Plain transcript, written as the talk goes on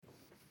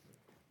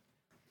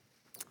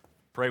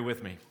Pray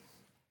with me.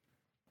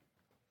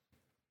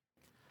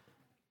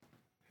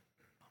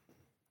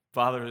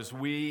 Father, as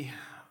we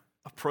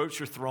approach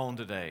your throne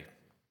today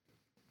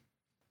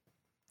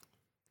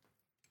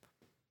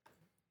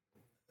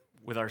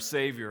with our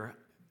Savior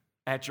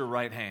at your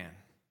right hand,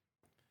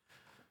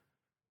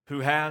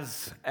 who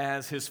has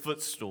as his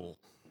footstool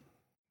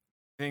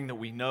anything that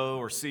we know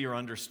or see or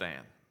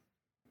understand,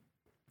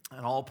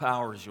 and all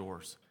power is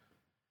yours.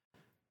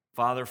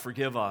 Father,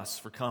 forgive us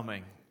for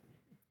coming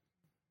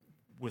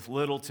with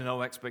little to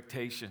no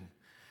expectation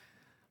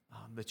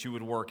that you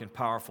would work in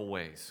powerful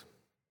ways.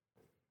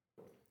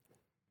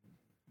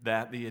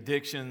 That the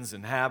addictions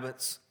and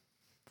habits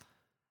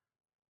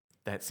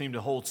that seem to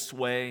hold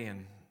sway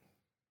and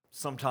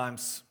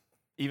sometimes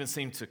even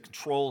seem to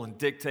control and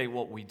dictate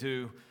what we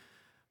do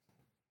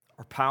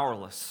are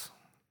powerless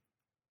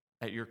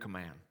at your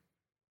command.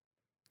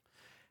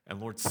 And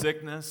Lord,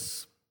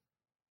 sickness,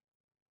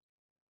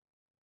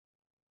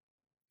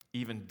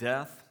 even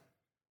death,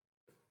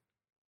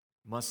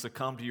 must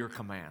succumb to your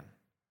command.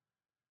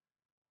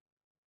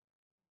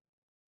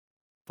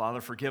 Father,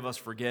 forgive us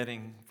for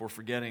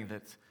forgetting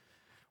that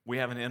we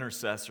have an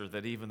intercessor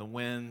that even the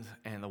wind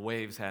and the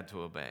waves had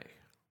to obey.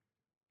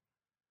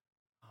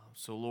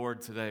 So,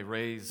 Lord, today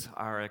raise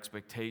our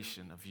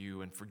expectation of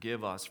you and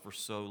forgive us for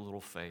so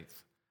little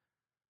faith.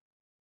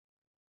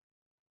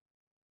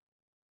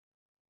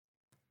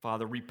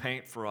 Father,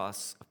 repaint for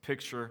us a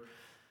picture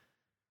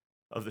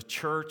of the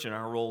church and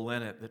our role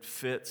in it that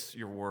fits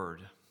your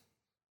word.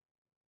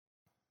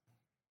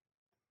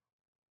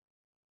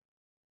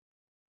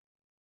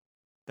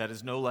 That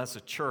is no less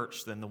a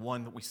church than the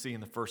one that we see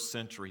in the first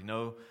century.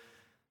 No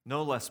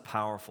less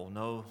powerful,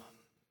 no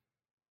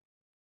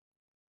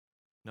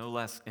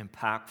less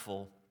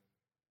impactful,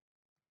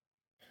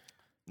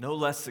 no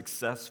less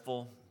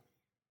successful,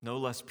 no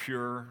less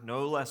pure,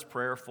 no less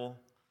prayerful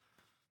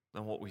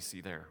than what we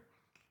see there.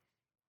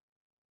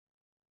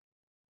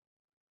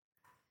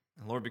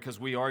 And Lord, because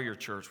we are your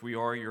church, we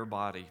are your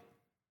body,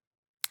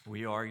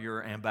 we are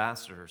your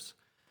ambassadors,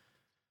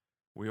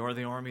 we are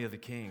the army of the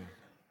King.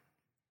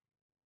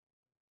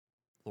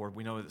 Lord,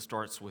 we know that it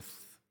starts with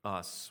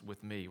us,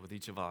 with me, with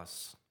each of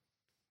us.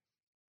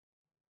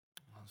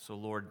 So,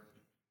 Lord,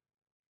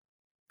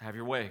 have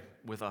your way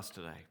with us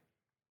today.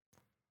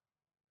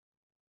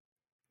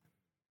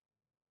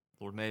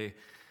 Lord, may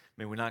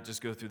we not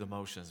just go through the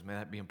motions. May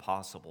that be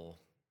impossible.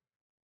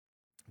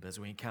 But as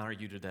we encounter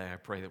you today, I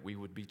pray that we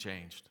would be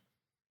changed.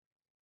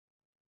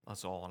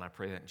 Us all, and I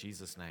pray that in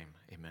Jesus' name,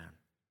 amen.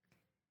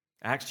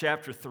 Acts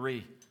chapter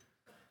 3,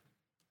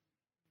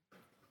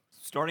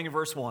 starting in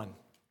verse 1.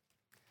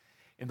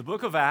 In the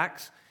book of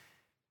Acts,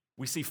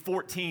 we see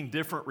 14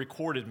 different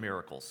recorded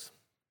miracles.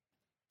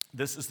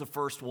 This is the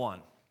first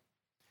one.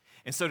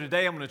 And so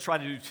today I'm going to try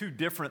to do two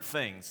different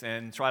things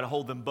and try to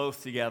hold them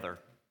both together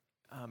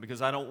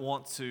because I don't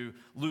want to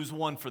lose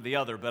one for the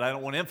other, but I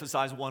don't want to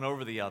emphasize one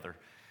over the other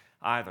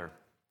either.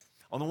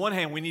 On the one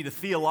hand, we need to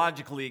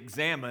theologically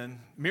examine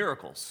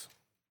miracles,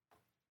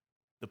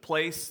 the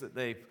place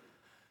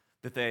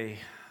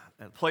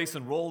place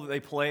and role that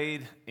they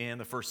played in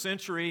the first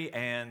century,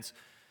 and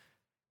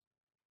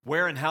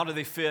where and how do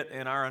they fit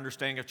in our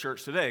understanding of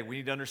church today? We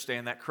need to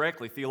understand that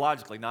correctly,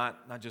 theologically,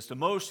 not just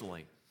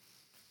emotionally.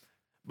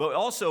 But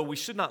also, we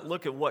should not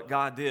look at what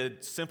God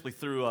did simply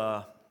through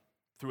a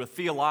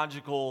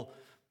theological,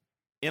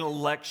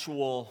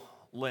 intellectual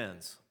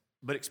lens,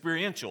 but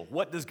experiential.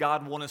 What does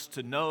God want us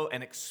to know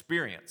and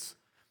experience?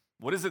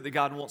 What is it that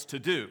God wants to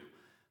do?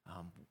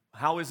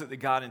 How is it that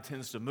God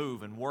intends to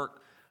move and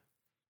work,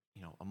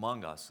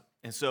 among us?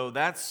 And so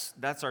that's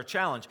our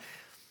challenge.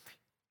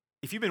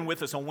 If you've been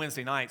with us on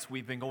Wednesday nights,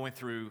 we've been going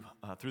through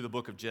the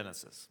book of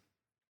Genesis.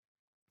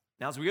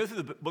 Now, as we go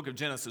through the book of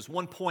Genesis,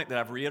 one point that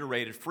I've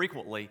reiterated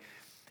frequently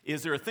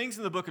is there are things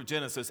in the book of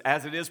Genesis,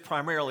 as it is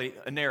primarily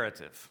a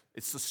narrative.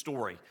 It's a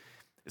story.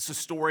 It's a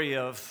story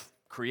of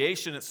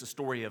creation. It's the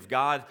story of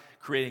God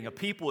creating a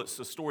people. It's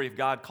the story of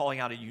God calling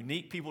out a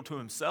unique people to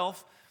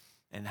himself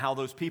and how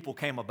those people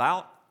came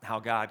about, how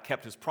God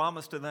kept his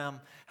promise to them,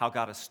 how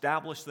God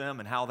established them,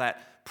 and how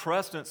that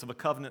precedence of a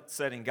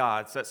covenant-setting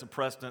God sets a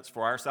precedence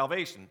for our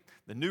salvation,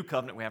 the new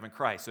covenant we have in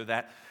Christ. So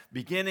that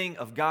beginning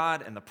of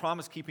God and the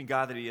promise-keeping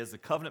God that he is, the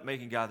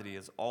covenant-making God that he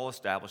is, all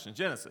established in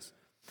Genesis.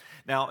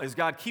 Now, as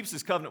God keeps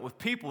his covenant with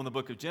people in the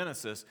book of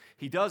Genesis,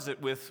 he does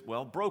it with,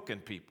 broken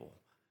people.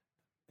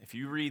 If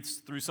you read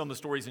through some of the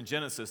stories in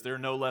Genesis, they're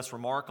no less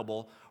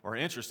remarkable or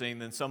interesting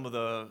than some of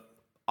the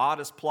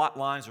oddest plot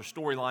lines or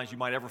storylines you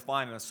might ever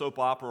find in a soap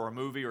opera or a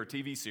movie or a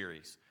TV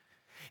series.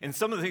 And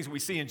some of the things we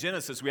see in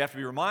Genesis we have to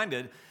be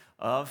reminded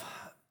of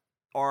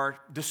are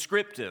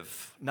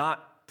descriptive,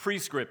 not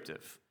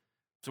prescriptive.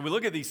 So we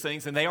look at these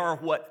things and they are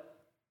what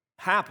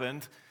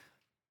happened.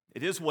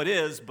 It is what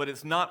is, but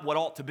it's not what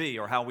ought to be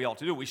or how we ought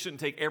to do it. We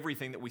shouldn't take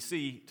everything that we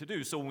see to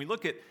do. So when we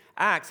look at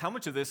Acts, how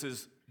much of this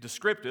is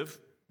descriptive?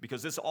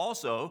 Because this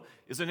also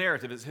is a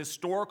narrative. It's a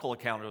historical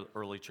account of the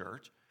early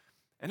church.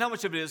 And how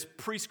much of it is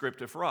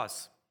prescriptive for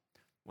us?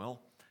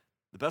 Well,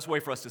 The best way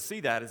for us to see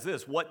that is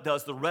this: what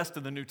does the rest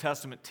of the New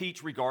Testament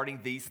teach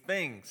regarding these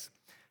things?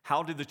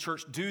 How did the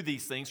church do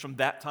these things from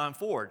that time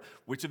forward?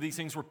 Which of these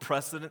things were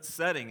precedent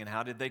setting, and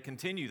how did they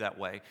continue that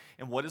way?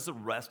 And what does the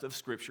rest of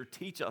Scripture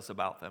teach us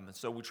about them? And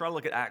so we try to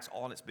look at Acts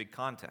all in its big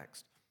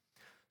context.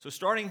 So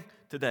starting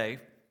today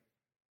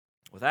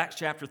with Acts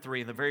chapter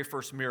 3 and the very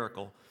first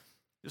miracle,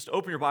 just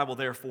open your Bible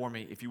there for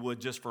me, if you would,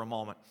 just for a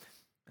moment.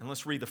 And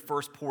let's read the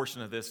first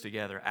portion of this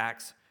together,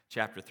 Acts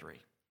chapter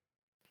 3.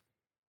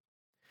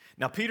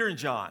 Now Peter and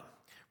John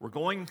were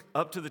going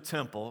up to the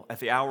temple at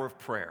the hour of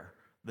prayer,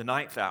 the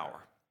ninth hour.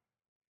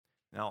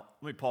 Now,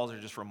 let me pause there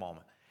just for a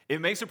moment.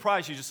 It may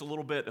surprise you just a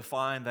little bit to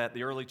find that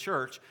the early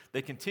church,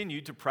 they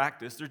continued to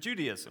practice their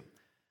Judaism.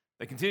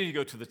 They continued to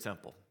go to the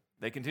temple.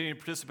 They continued to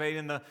participate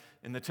in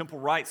the temple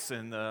rites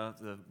and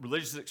the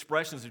religious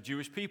expressions of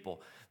Jewish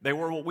people. They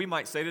were what we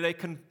might say today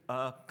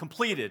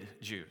completed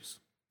Jews,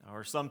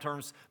 or some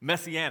terms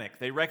messianic.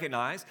 They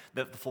recognized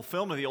that the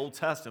fulfillment of the Old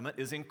Testament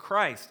is in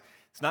Christ.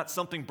 It's not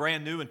something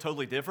brand new and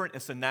totally different.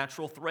 It's a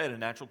natural thread, a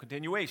natural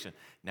continuation.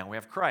 Now we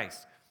have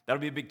Christ. That'll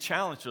be a big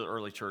challenge to the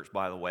early church,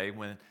 by the way,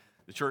 when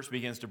the church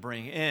begins to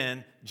bring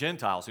in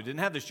Gentiles who didn't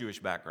have this Jewish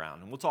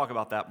background. And we'll talk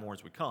about that more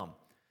as we come.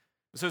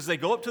 So as they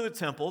go up to the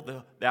temple,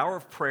 the hour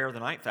of prayer,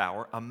 the ninth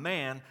hour, a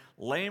man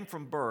lame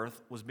from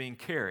birth was being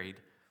carried,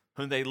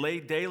 whom they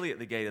laid daily at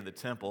the gate of the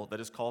temple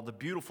that is called the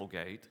Beautiful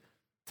Gate,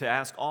 to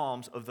ask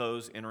alms of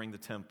those entering the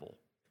temple.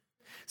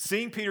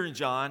 Seeing Peter and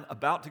John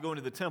about to go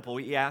into the temple,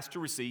 he asked to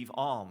receive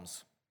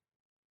alms.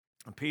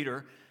 And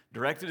Peter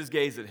directed his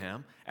gaze at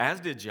him, as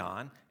did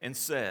John, and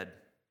said,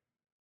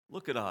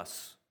 "Look at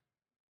us."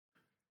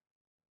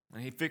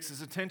 And he fixed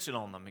his attention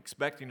on them,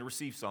 expecting to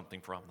receive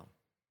something from them.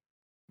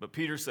 But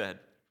Peter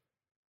said,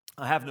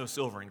 "I have no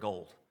silver and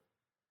gold,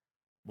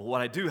 but what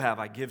I do have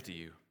I give to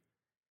you.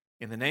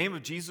 In the name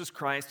of Jesus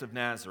Christ of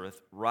Nazareth,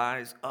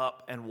 rise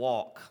up and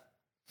walk."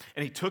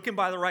 And he took him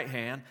by the right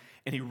hand,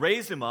 and he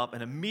raised him up,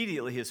 and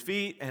immediately his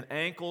feet and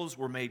ankles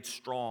were made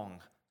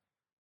strong.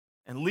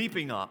 And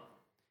leaping up,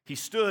 he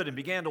stood and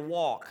began to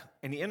walk,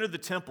 and he entered the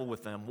temple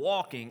with them,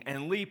 walking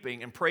and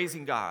leaping and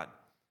praising God.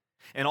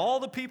 And all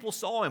the people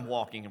saw him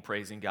walking and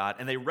praising God,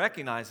 and they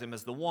recognized him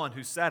as the one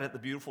who sat at the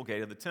beautiful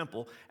gate of the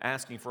temple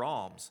asking for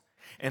alms.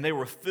 And they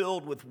were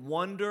filled with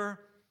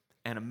wonder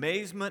and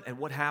amazement at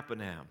what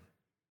happened to him.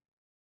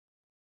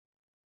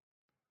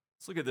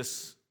 Let's look at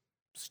this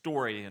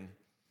story and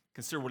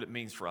consider what it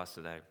means for us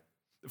today.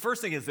 The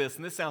first thing is this,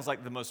 and this sounds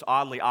like the most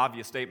oddly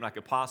obvious statement I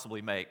could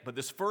possibly make, but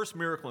this first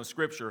miracle in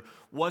Scripture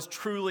was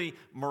truly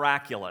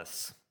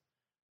miraculous.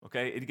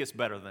 Okay, it gets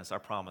better than this, I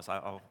promise.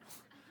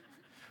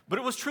 But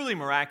it was truly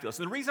miraculous.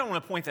 And the reason I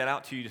want to point that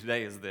out to you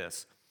today is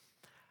this.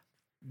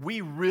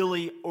 We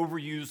really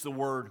overuse the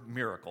word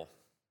miracle.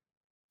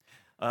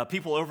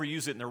 People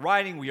overuse it in their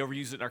writing, we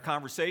overuse it in our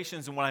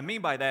conversations, and what I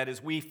mean by that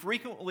is we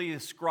frequently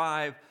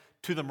ascribe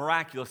to the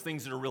miraculous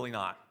things that are really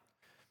not.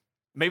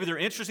 Maybe they're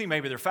interesting,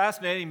 maybe they're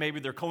fascinating,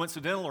 maybe they're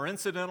coincidental or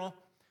incidental.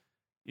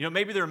 You know,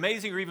 maybe they're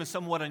amazing or even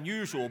somewhat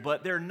unusual,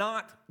 but they're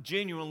not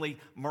genuinely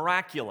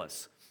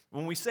miraculous.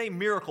 When we say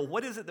miracle,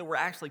 what is it that we're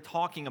actually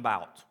talking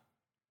about?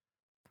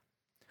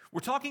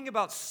 We're talking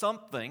about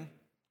something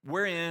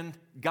wherein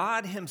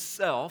God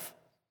Himself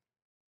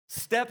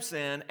steps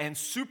in and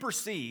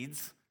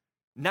supersedes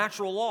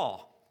natural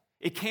law.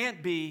 It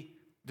can't be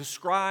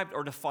described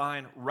or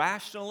defined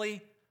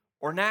rationally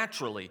or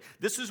naturally.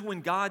 This is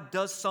when God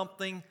does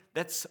something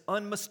that's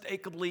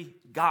unmistakably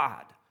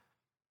God.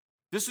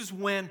 This is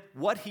when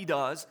what He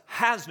does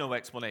has no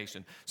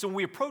explanation. So when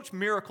we approach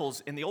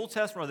miracles in the Old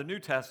Testament or the New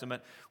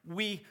Testament,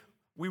 we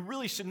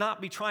really should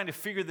not be trying to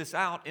figure this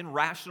out in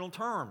rational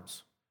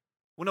terms.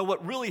 Well, no,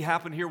 what really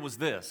happened here was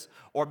this,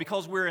 or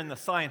because we're in the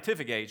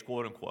scientific age,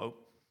 quote unquote,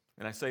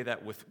 and I say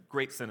that with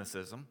great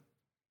cynicism,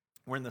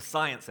 we're in the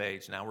science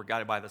age now. We're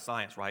guided by the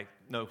science, right?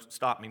 No,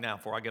 stop me now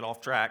before I get off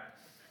track.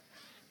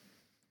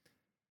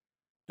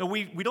 No,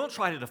 we don't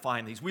try to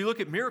define these. We look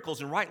at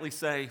miracles and rightly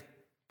say,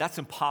 that's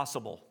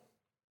impossible.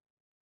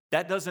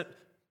 That doesn't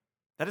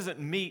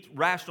meet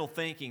rational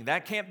thinking.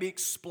 That can't be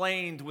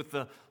explained with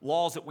the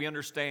laws that we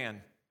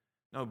understand.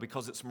 No,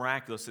 because it's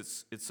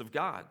miraculous. It's of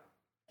God.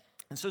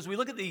 And so as we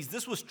look at these,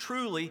 this was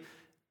truly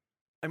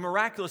a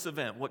miraculous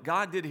event. What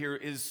God did here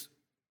is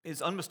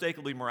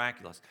unmistakably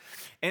miraculous.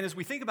 And as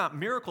we think about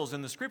miracles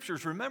in the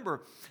Scriptures,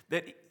 remember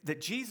that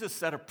Jesus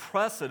set a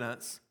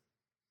precedence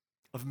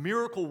of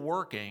miracle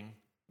working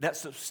that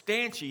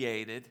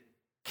substantiated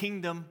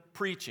kingdom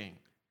preaching.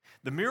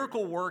 The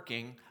miracle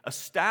working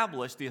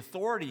established the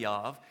authority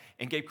of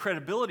and gave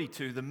credibility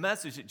to the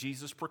message that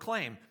Jesus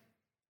proclaimed.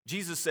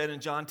 Jesus said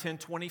in John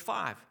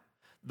 10:25,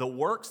 "The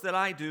works that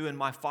I do in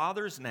my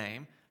Father's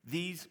name,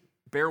 these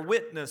bear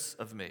witness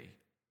of me."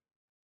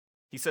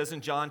 He says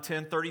in John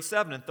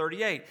 10:37 and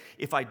 38,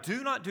 "If I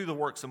do not do the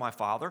works of my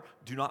Father,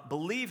 do not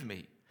believe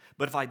me.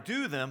 But if I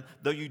do them,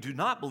 though you do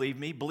not believe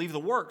me, believe the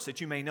works,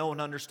 that you may know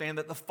and understand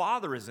that the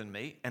Father is in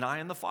me and I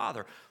in the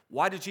Father."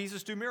 Why did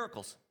Jesus do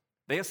miracles?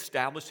 They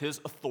established His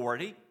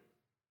authority.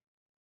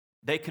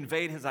 They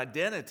conveyed His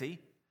identity.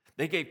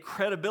 They gave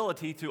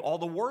credibility to all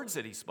the words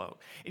that he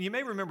spoke. And you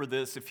may remember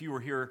this if you were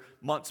here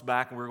months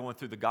back and we were going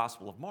through the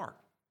Gospel of Mark.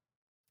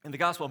 In the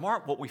Gospel of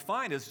Mark, what we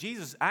find is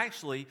Jesus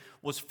actually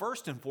was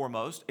first and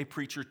foremost a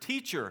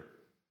preacher-teacher,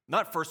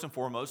 not first and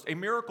foremost a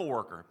miracle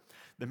worker.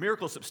 The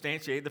miracles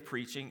substantiated the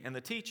preaching and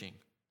the teaching.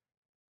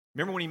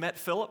 Remember when he met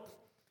Philip?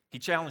 He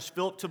challenged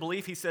Philip to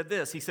believe. He said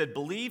this. He said,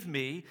 "Believe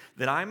me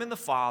that I am in the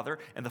Father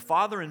and the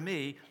Father in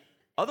me.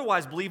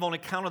 Otherwise, believe on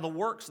account of the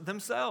works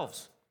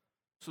themselves."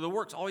 So the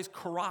works always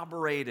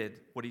corroborated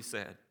what he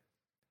said.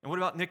 And what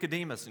about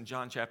Nicodemus in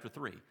John chapter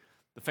 3?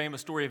 The famous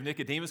story of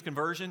Nicodemus'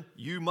 conversion.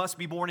 You must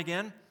be born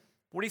again.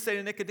 What did he say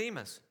to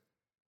Nicodemus?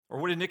 Or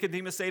what did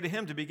Nicodemus say to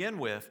him to begin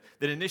with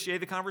that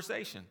initiated the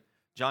conversation?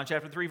 John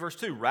chapter 3, verse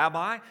 2.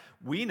 "Rabbi,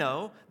 we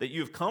know that you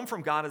have come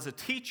from God as a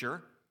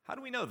teacher." How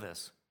do we know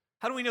this?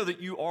 How do we know that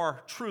you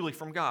are truly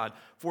from God?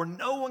 "For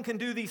no one can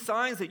do these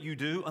signs that you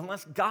do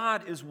unless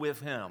God is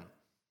with him."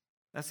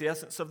 That's the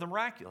essence of the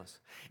miraculous.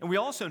 And we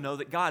also know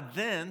that God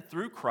then,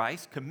 through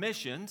Christ,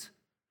 commissioned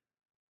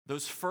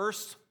those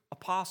first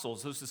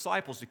apostles, those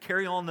disciples, to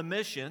carry on the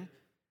mission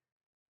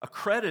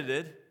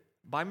accredited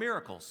by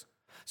miracles.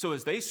 So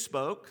as they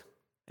spoke,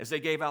 as they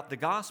gave out the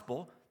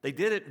gospel, they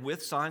did it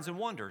with signs and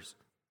wonders.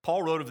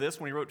 Paul wrote of this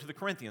when he wrote to the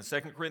Corinthians,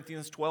 2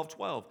 Corinthians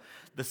 12:12.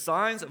 "The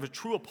signs of a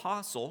true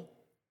apostle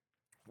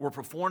were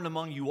performed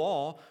among you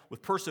all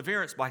with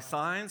perseverance by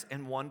signs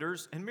and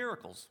wonders and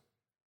miracles."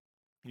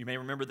 You may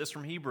remember this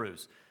from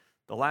Hebrews,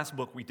 the last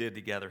book we did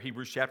together,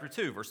 Hebrews chapter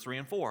 2, verse 3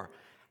 and 4.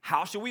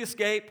 "How shall we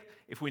escape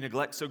if we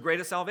neglect so great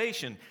a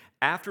salvation?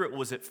 After it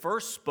was at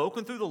first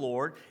spoken through the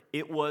Lord,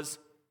 it was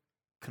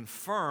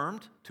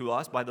confirmed to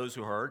us by those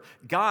who heard,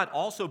 God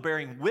also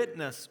bearing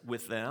witness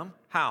with them."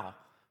 How?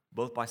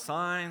 "Both by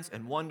signs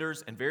and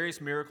wonders and various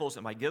miracles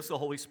and by gifts of the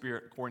Holy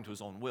Spirit according to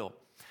his own will."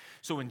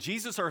 So in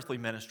Jesus' earthly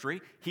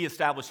ministry, he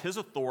established his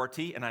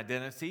authority and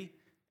identity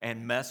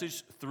and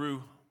message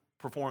through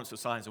performance of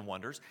signs and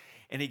wonders,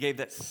 and he gave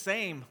that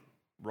same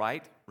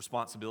right,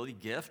 responsibility,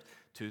 gift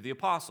to the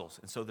apostles.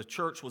 And so the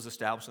church was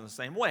established in the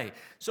same way.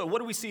 So what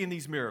do we see in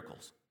these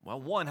miracles?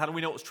 Well, one, how do we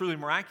know it was truly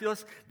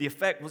miraculous? The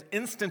effect was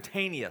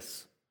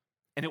instantaneous,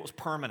 and it was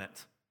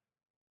permanent.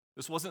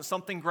 This wasn't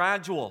something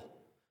gradual.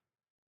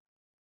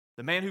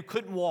 The man who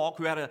couldn't walk,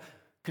 who had a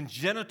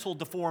congenital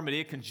deformity,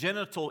 a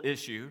congenital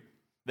issue,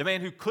 the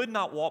man who could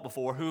not walk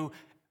before, who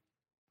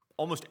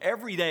almost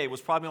every day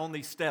was probably on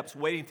these steps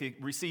waiting to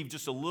receive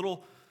just a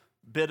little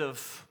bit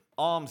of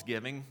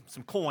almsgiving,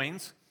 some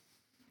coins,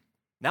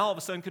 now all of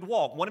a sudden could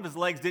walk. One of his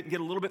legs didn't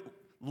get a little bit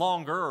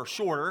longer or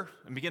shorter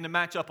and begin to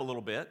match up a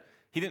little bit.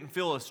 He didn't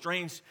feel a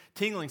strange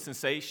tingling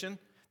sensation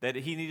that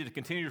he needed to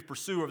continue to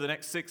pursue over the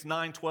next 6,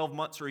 9, 12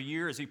 months or a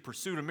year as he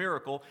pursued a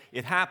miracle.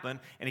 It happened,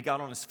 and he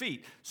got on his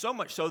feet. So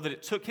much so that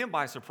it took him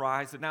by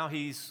surprise that now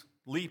he's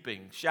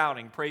leaping,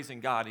 shouting, praising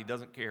God. He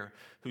doesn't care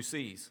who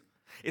sees.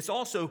 It's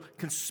also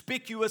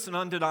conspicuous and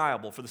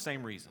undeniable for the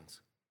same reasons.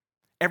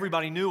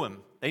 Everybody knew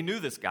him. They knew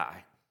this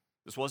guy.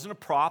 This wasn't a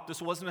prop. This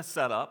wasn't a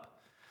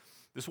setup.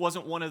 This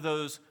wasn't one of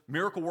those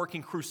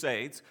miracle-working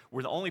crusades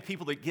where the only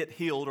people that get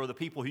healed are the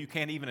people who you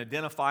can't even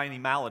identify any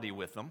malady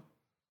with them.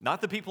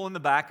 Not the people in the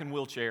back in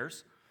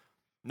wheelchairs.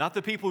 Not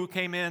the people who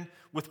came in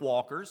with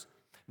walkers.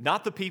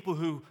 Not the people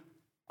who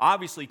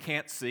obviously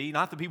can't see.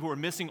 Not the people who are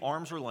missing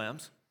arms or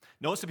limbs.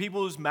 No, it's the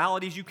people whose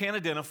maladies you can't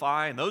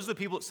identify, and those are the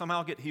people that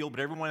somehow get healed,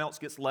 but everyone else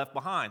gets left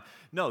behind.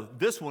 No,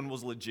 this one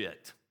was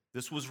legit.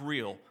 This was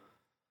real.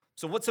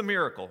 So what's a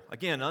miracle?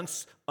 Again,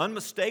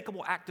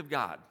 unmistakable act of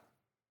God.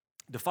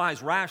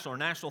 Defies rational or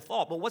national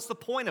thought, but what's the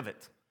point of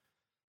it?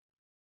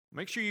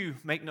 Make sure you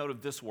make note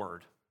of this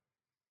word.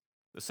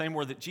 The same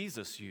word that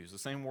Jesus used, the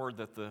same word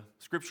that the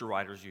scripture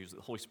writers use, that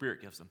the Holy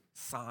Spirit gives them.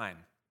 Sign.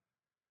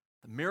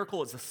 The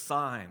miracle is a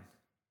sign.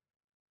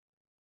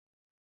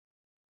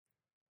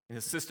 In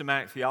his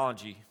systematic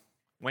theology,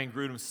 Wayne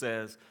Grudem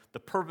says, the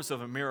purpose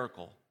of a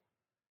miracle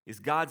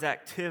is God's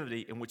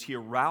activity in which he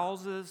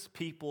arouses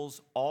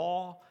people's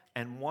awe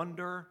and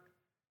wonder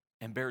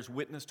and bears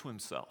witness to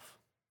himself.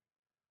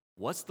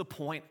 What's the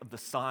point of the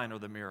sign or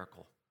the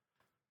miracle?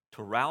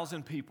 To arouse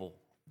in people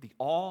the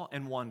awe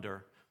and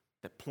wonder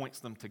that points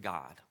them to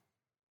God.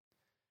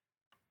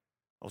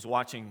 I was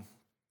watching,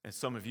 as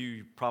some of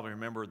you probably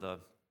remember, the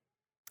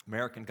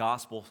American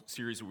Gospel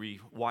series we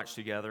watched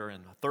together,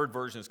 and a third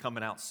version is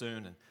coming out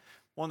soon. And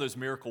one of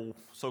those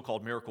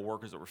so-called miracle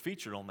workers that were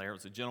featured on there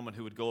was a gentleman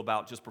who would go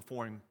about just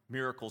performing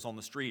miracles on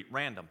the street,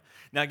 random.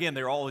 Now again,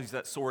 they're always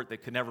that sort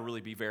that could never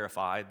really be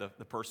verified.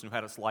 The person who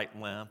had a slight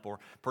limp, or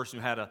person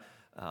who had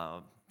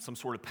some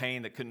sort of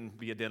pain that couldn't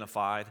be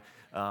identified,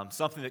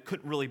 something that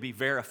couldn't really be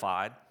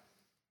verified.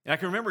 And I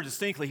can remember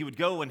distinctly, he would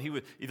go and he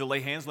would either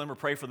lay hands on them or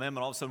pray for them,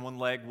 and all of a sudden one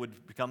leg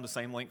would become the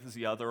same length as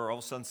the other, or all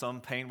of a sudden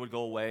some pain would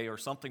go away, or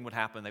something would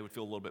happen, they would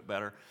feel a little bit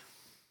better.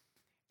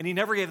 And he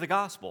never gave the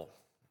gospel.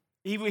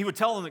 He would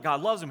tell them that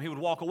God loves them. He would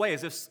walk away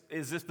as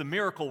if the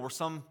miracle were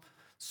some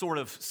sort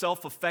of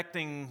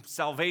self-affecting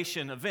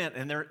salvation event,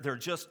 and they're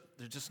just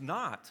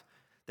not.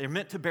 They're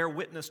meant to bear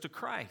witness to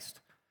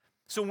Christ.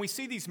 So when we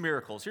see these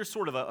miracles, here's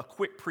sort of a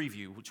quick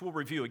preview, which we'll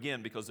review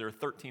again because there are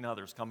 13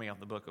 others coming out of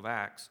the book of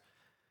Acts.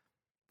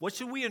 What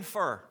should we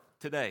infer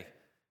today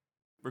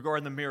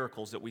regarding the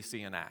miracles that we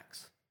see in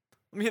Acts?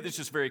 Let me hit this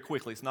just very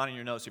quickly. It's not in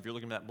your notes if you're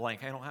looking at that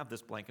blank. Hey, I don't have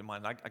this blank in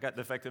mind. I got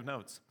defective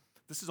notes.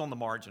 This is on the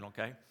margin,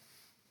 okay?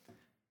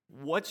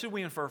 What should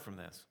we infer from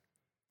this?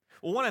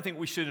 Well, one, I think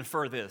we should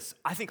infer this.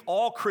 I think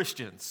all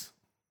Christians,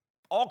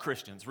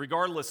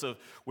 regardless of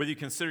whether you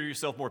consider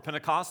yourself more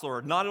Pentecostal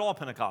or not at all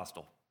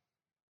Pentecostal,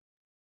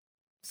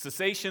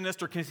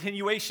 cessationist or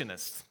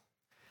continuationist,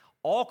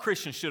 all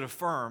Christians should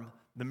affirm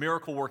the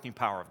miracle-working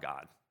power of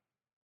God,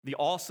 the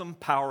awesome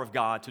power of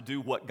God to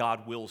do what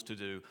God wills to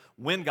do,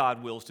 when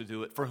God wills to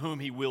do it, for whom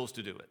he wills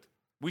to do it.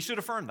 We should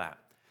affirm that.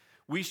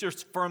 We should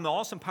affirm the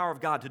awesome power of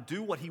God to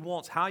do what he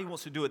wants, how he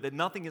wants to do it, that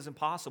nothing is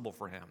impossible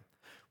for him.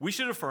 We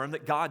should affirm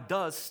that God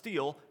does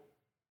still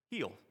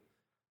heal.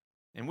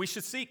 And we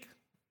should seek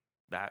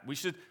that. We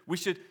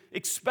should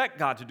expect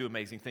God to do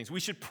amazing things. We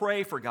should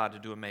pray for God to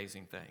do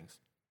amazing things.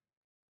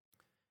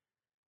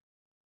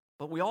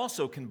 But we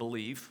also can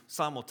believe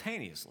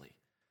simultaneously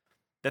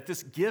that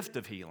this gift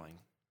of healing,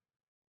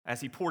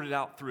 as he poured it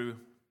out through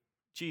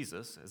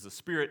Jesus, as the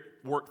Spirit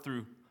worked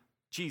through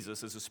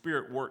Jesus, as the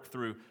Spirit worked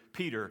through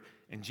Peter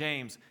and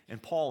James and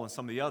Paul and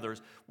some of the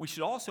others, we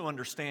should also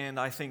understand,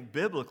 I think,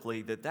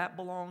 biblically, that that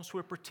belongs to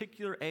a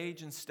particular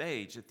age and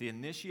stage at the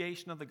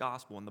initiation of the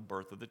gospel and the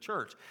birth of the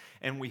church.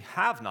 And we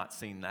have not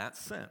seen that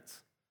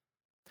since.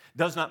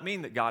 Does not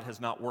mean that God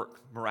has not worked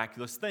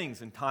miraculous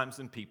things in times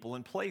and people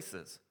and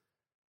places.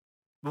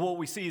 But what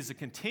we see is a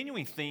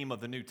continuing theme of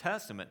the New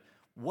Testament.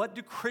 What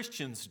do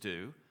Christians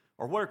do,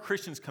 or what are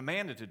Christians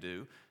commanded to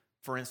do?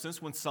 For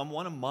instance, when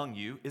someone among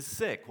you is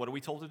sick, what are we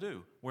told to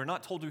do? We're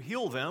not told to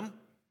heal them.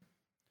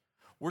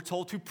 We're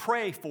told to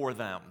pray for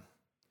them,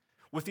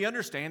 with the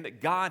understanding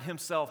that God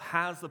himself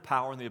has the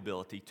power and the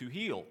ability to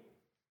heal.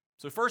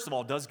 So first of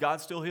all, does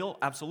God still heal?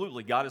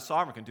 Absolutely. God is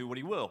sovereign, can do what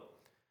he will.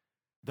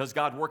 Does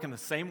God work in the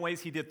same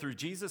ways he did through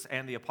Jesus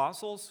and the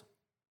apostles?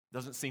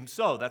 Doesn't seem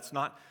so. It's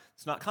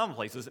not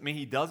commonplace. Does it mean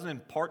he doesn't in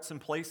parts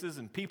and places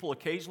and people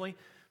occasionally,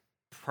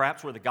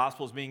 perhaps where the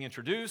gospel is being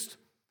introduced,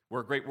 where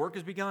a great work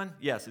has begun?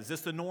 Yes. Is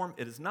this the norm?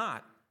 It is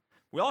not.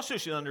 We also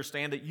should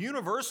understand that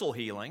universal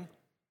healing,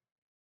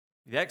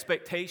 the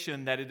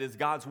expectation that it is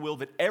God's will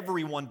that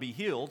everyone be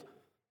healed,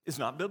 is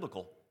not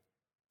biblical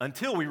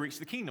until we reach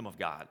the kingdom of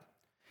God.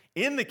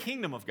 In the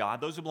kingdom of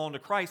God, those who belong to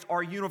Christ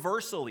are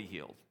universally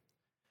healed.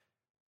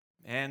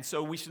 And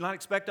so we should not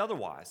expect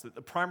otherwise, that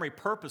the primary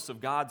purpose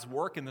of God's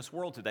work in this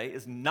world today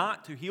is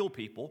not to heal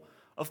people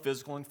of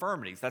physical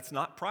infirmities. That's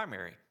not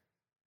primary.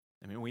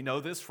 I mean, we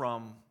know this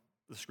from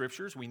the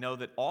scriptures. We know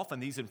that often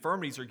these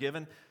infirmities are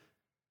given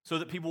so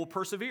that people will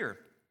persevere.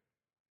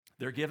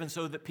 They're given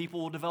so that people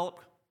will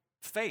develop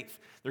faith.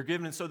 They're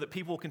given so that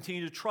people will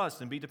continue to trust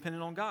and be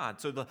dependent on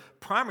God. So the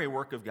primary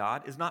work of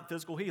God is not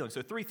physical healing.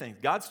 So three things.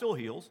 God still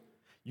heals.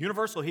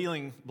 Universal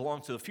healing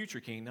belongs to the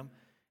future kingdom.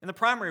 And the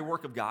primary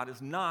work of God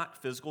is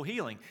not physical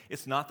healing.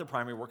 It's not the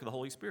primary work of the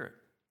Holy Spirit.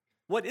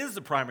 What is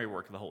the primary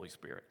work of the Holy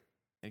Spirit?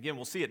 And again,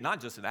 we'll see it not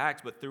just in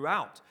Acts, but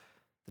throughout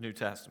the New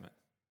Testament.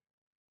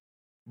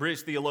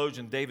 British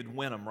theologian David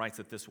Wenham writes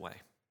it this way: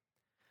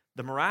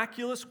 "The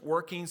miraculous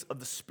workings of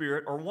the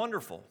Spirit are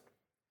wonderful,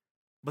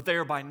 but they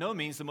are by no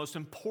means the most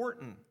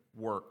important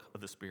work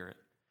of the Spirit.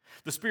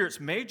 The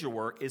Spirit's major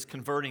work is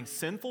converting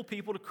sinful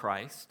people to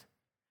Christ,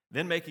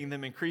 then making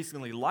them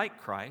increasingly like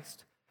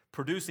Christ,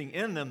 producing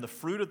in them the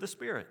fruit of the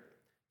Spirit,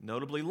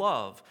 notably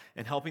love,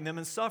 and helping them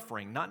in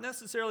suffering, not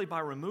necessarily by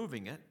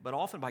removing it, but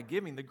often by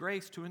giving the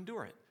grace to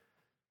endure it."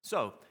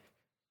 So,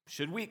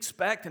 should we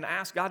expect and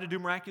ask God to do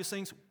miraculous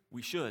things?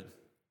 We should.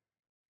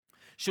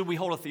 Should we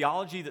hold a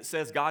theology that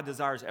says God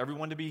desires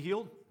everyone to be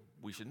healed?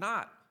 We should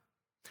not.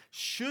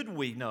 Should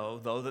we know,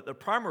 though, that the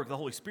primary work of the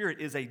Holy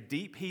Spirit is a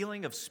deep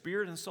healing of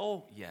spirit and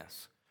soul?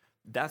 Yes.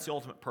 That's the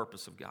ultimate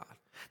purpose of God.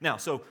 Now,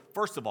 so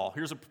first of all,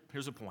 here's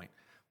a point.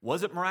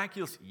 Was it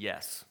miraculous?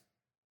 Yes.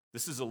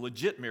 This is a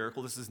legit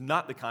miracle. This is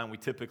not the kind we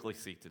typically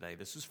see today.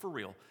 This is for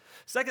real.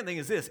 Second thing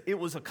is this: it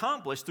was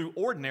accomplished through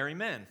ordinary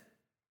men.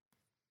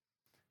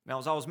 Now,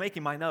 as I was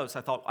making my notes,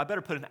 I thought I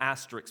better put an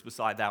asterisk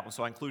beside that one,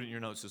 so I included it in your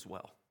notes as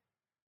well.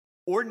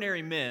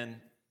 Ordinary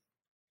men,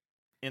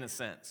 in a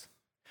sense.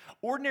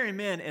 Ordinary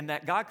men in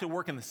that God could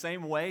work in the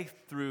same way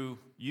through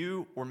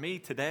you or me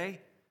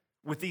today,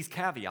 with these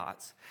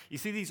caveats. You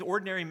see, these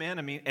ordinary men,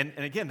 I mean, and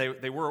again,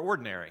 they were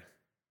ordinary.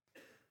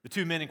 The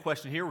two men in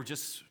question here were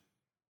just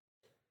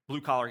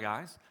blue-collar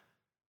guys.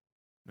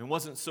 It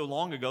wasn't so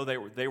long ago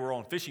they were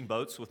on fishing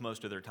boats with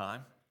most of their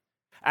time.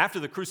 After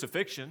the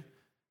crucifixion,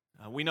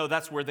 we know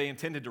that's where they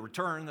intended to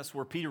return. That's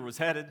where Peter was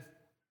headed,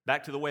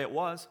 back to the way it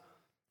was.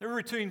 They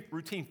were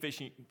routine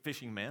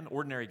fishing men,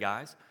 ordinary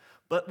guys.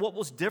 But what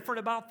was different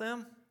about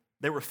them?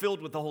 They were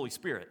filled with the Holy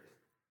Spirit.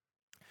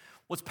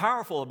 What's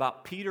powerful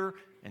about Peter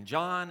and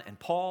John and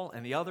Paul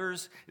and the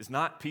others is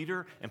not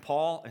Peter and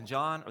Paul and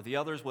John or the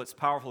others. What's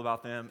powerful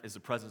about them is the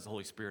presence of the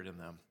Holy Spirit in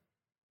them.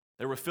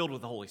 They were filled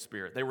with the Holy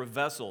Spirit. They were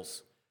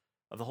vessels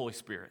of the Holy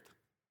Spirit.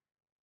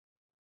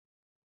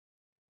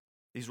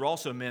 These were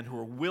also men who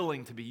were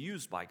willing to be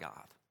used by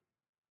God.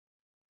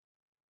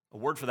 A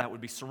word for that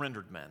would be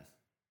surrendered men.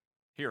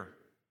 Here,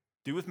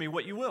 do with me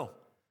what you will.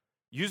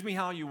 Use me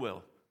how you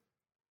will.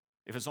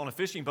 If it's on a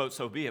fishing boat,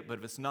 so be it. But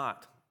if it's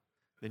not,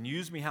 then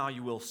use me how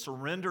you will.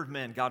 Surrendered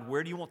men. God,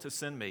 where do you want to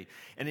send me?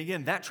 And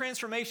again, that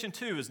transformation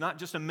too is not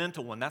just a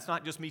mental one. That's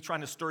not just me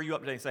trying to stir you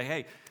up today and say,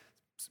 hey,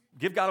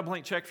 give God a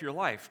blank check for your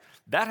life.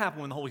 That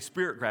happened when the Holy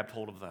Spirit grabbed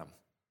hold of them.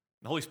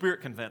 The Holy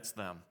Spirit convinced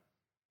them.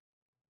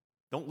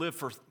 Don't live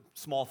for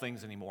small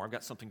things anymore. I've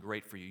got something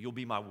great for you. You'll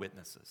be my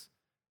witnesses.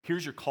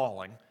 Here's your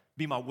calling.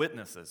 Be my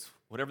witnesses,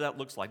 whatever that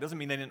looks like. Doesn't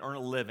mean they didn't earn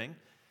a living.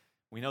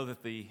 We know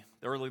that the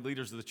early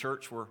leaders of the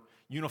church were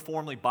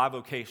uniformly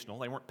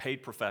bivocational. They weren't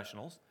paid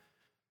professionals.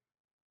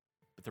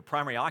 But their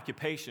primary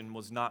occupation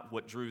was not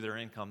what drew their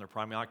income. Their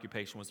primary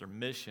occupation was their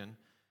mission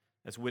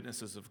as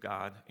witnesses of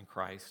God in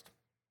Christ.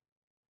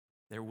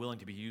 They were willing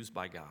to be used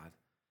by God.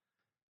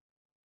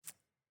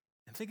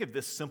 And think of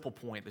this simple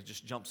point that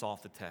just jumps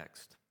off the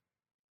text.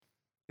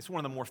 It's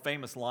one of the more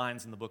famous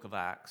lines in the book of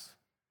Acts.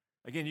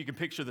 Again, you can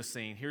picture the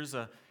scene. Here's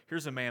a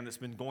man that's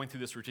been going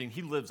through this routine.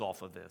 He lives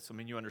off of this. I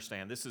mean, you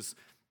understand. This is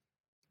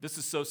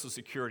Social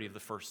Security of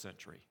the first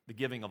century, the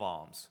giving of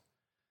alms.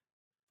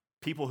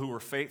 People who were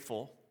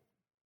faithful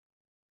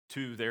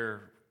to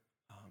their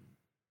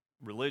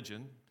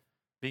religion,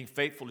 being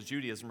faithful to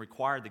Judaism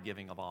required the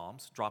giving of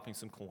alms, dropping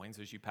some coins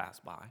as you pass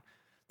by.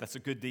 That's a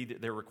good deed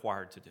that they're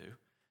required to do.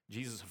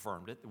 Jesus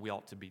affirmed it, that we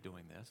ought to be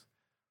doing this.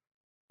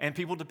 And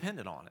people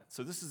depended on it.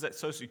 So this is that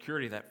Social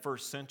Security of that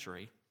first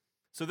century.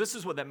 So this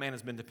is what that man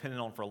has been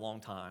dependent on for a long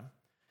time.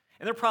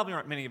 And there probably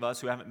aren't many of us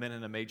who haven't been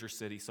in a major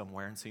city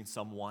somewhere and seen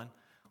someone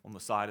on the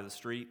side of the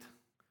street,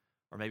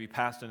 or maybe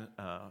past an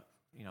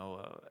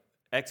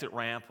exit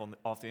ramp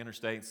off the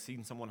interstate and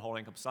seen someone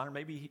holding up a sign, or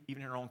maybe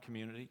even in our own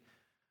community.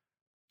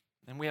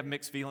 And we have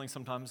mixed feelings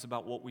sometimes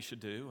about what we should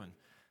do and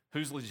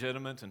who's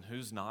legitimate and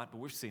who's not, but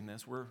we've seen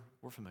this. We're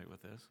familiar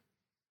with this.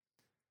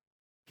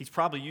 He's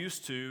probably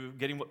used to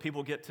getting what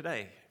people get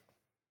today,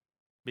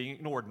 being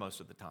ignored most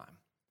of the time.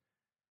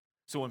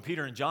 So when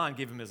Peter and John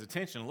give him his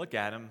attention and look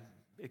at him,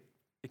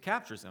 it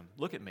captures him.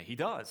 Look at me. He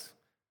does.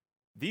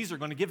 These are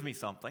going to give me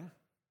something.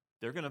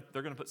 They're going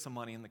to put some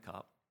money in the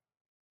cup.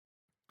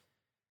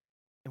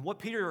 And what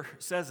Peter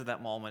says at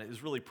that moment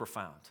is really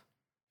profound.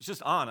 It's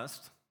just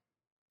honest,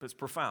 but it's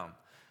profound.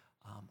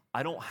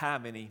 I don't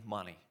have any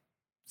money.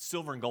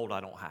 Silver and gold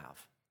I don't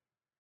have.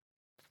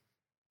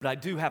 But I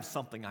do have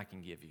something I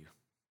can give you.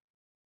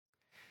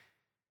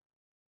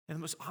 And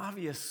the most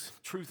obvious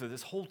truth of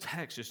this whole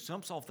text just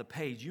jumps off the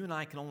page. You and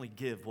I can only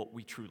give what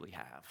we truly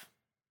have.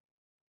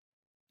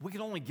 We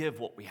can only give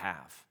what we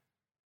have.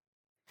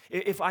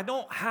 If I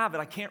don't have it,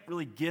 I can't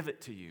really give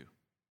it to you.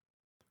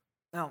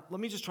 Now, let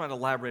me just try to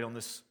elaborate on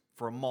this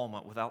for a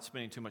moment without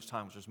spending too much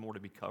time, because there's more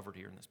to be covered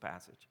here in this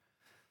passage.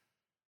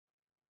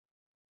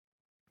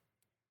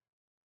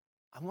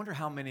 I wonder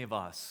how many of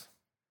us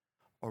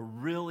are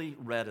really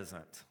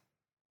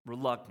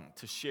reluctant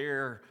to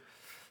share,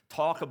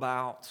 talk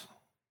about,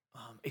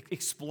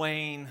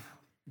 explain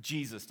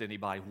Jesus to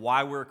anybody,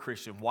 why we're a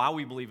Christian, why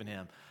we believe in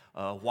Him,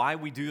 why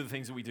we do the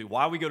things that we do,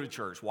 why we go to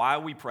church, why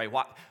we pray,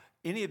 why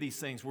any of these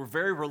things. We're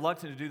very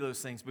reluctant to do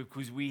those things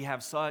because we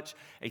have such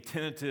a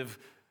tentative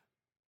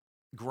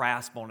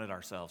grasp on it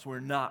ourselves. We're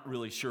not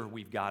really sure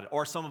we've got it.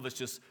 Or some of us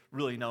just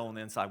really know on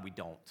the inside we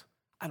don't.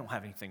 I don't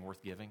have anything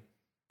worth giving.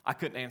 I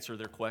couldn't answer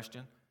their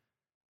question.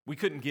 We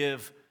couldn't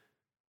give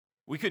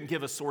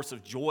a source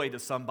of joy to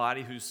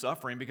somebody who's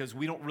suffering because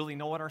we don't really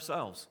know it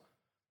ourselves.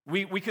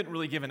 We couldn't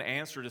really give an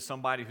answer to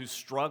somebody who's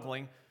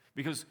struggling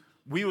because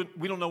we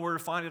don't know where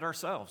to find it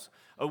ourselves.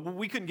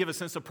 We couldn't give a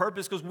sense of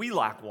purpose because we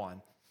lack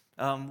one.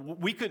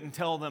 We couldn't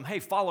tell them, hey,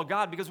 follow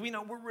God, because we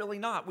know we're really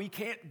not. We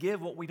can't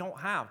give what we don't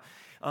have.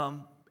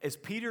 As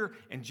Peter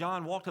and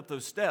John walked up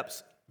those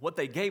steps, what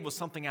they gave was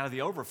something out of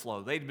the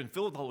overflow. They'd been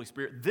filled with the Holy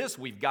Spirit. This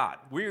we've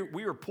got.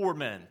 We are poor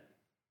men,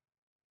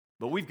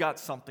 but we've got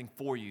something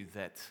for you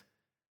that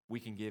we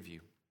can give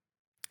you.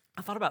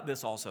 I thought about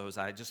this also as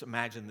I just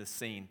imagined this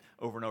scene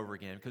over and over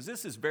again, because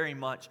this is very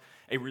much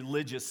a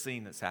religious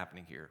scene that's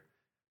happening here.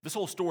 This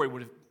whole story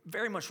would have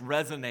very much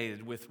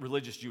resonated with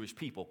religious Jewish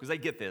people, because they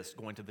get this,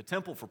 going to the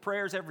temple for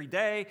prayers every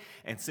day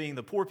and seeing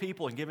the poor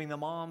people and giving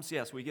them alms.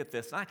 Yes, we get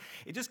this.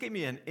 It just gave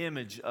me an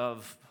image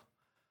of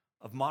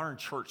modern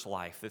church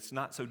life that's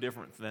not so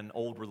different than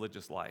old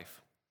religious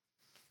life.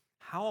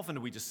 How often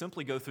do we just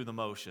simply go through the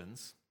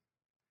motions,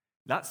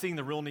 not seeing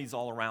the real needs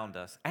all around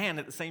us, and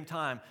at the same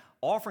time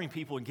offering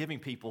people and giving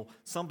people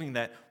something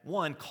that,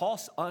 one,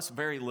 costs us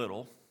very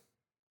little,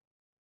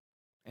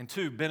 and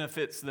two,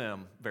 benefits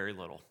them very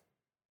little.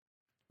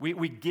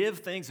 We give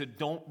things that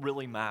don't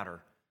really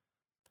matter.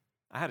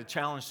 I had a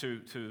challenge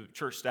to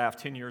church staff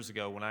 10 years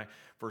ago when I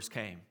first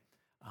came.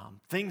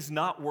 Things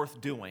not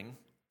worth doing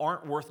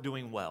aren't worth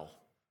doing well.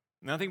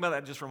 Now think about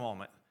that just for a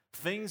moment.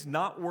 Things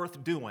not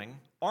worth doing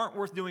aren't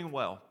worth doing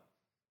well.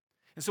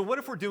 And so what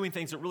if we're doing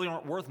things that really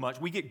aren't worth much?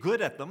 We get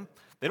good at them.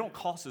 They don't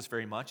cost us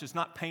very much. It's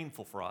not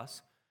painful for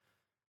us.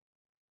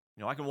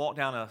 I can walk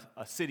down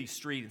a city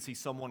street and see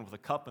someone with a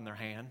cup in their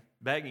hand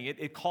begging.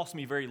 It costs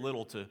me very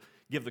little to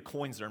give the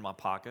coins that are in my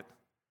pocket.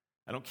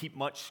 I don't keep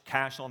much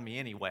cash on me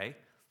anyway.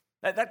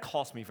 That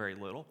costs me very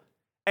little.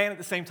 And at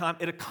the same time,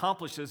 it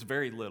accomplishes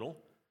very little.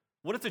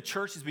 What if the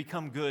church has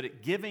become good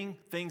at giving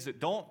things that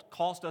don't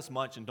cost us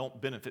much and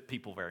don't benefit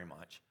people very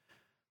much?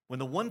 When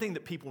the one thing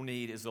that people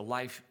need is the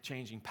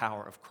life-changing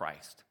power of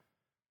Christ.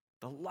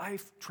 The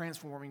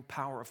life-transforming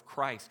power of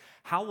Christ.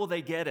 How will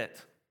they get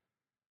it?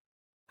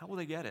 How will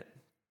they get it?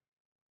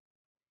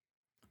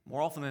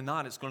 More often than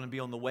not, it's going to be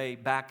on the way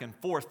back and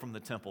forth from the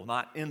temple,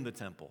 not in the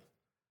temple.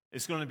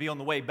 It's going to be on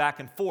the way back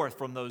and forth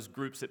from those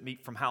groups that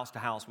meet from house to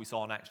house we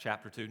saw in Acts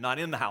chapter 2, not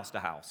in the house to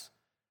house.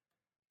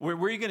 Where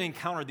are you going to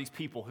encounter these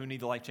people who need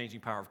the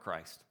life-changing power of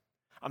Christ?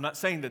 I'm not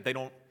saying that they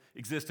don't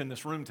exist in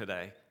this room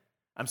today.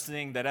 I'm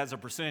saying that as a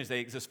percentage, they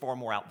exist far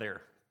more out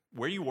there.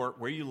 Where you work,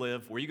 where you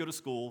live, where you go to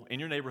school, in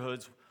your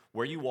neighborhoods,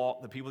 where you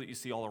walk, the people that you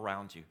see all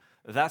around you.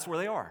 That's where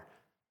they are.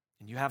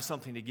 And you have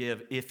something to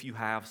give if you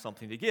have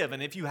something to give.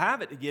 And if you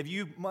have it to give,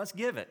 you must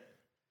give it.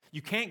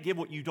 You can't give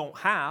what you don't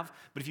have,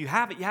 but if you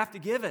have it, you have to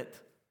give it.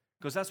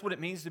 Because that's what it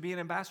means to be an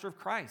ambassador of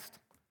Christ.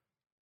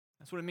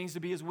 That's what it means to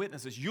be his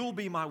witnesses. You'll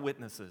be my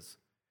witnesses.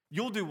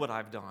 You'll do what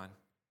I've done.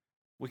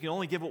 We can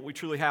only give what we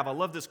truly have. I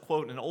love this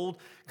quote in an old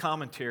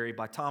commentary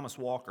by Thomas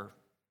Walker.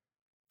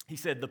 He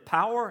said, "The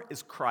power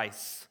is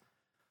Christ's,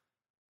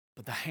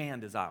 but the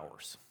hand is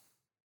ours."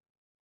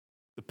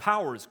 The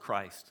power is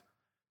Christ.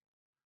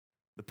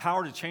 The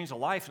power to change a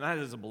life, and that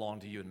doesn't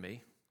belong to you and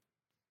me.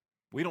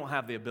 We don't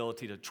have the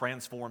ability to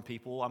transform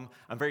people. I'm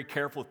very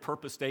careful with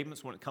purpose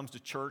statements when it comes to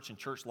church and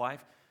church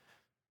life.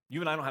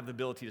 You and I don't have the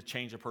ability to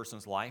change a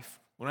person's life.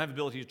 We don't have the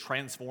ability to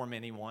transform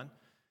anyone.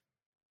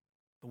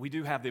 But we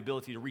do have the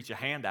ability to reach a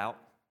hand out.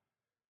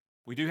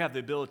 We do have the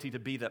ability to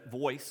be that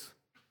voice.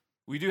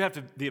 We do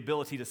have the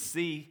ability to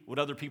see what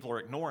other people are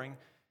ignoring.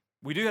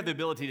 We do have the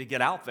ability to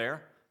get out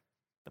there.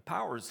 The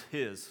power is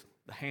his.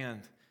 The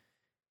hand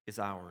is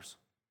ours.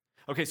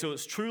 Okay, so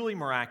it's truly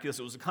miraculous.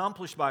 It was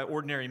accomplished by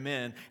ordinary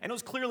men, and it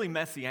was clearly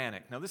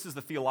messianic. Now, this is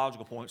the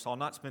theological point, so I'll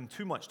not spend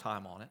too much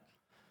time on it.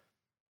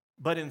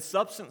 But in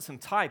substance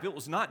and type, it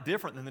was not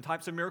different than the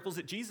types of miracles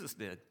that Jesus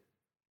did.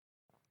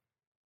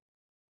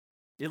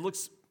 It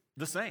looks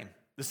the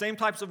same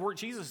types of work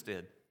Jesus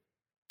did.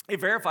 It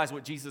verifies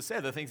what Jesus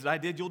said. The things that I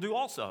did, you'll do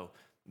also.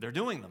 They're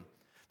doing them.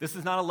 This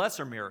is not a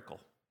lesser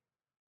miracle.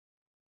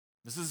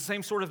 This is the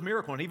same sort of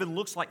miracle, and even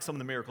looks like some of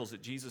the miracles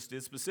that Jesus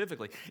did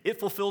specifically. It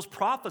fulfills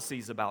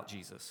prophecies about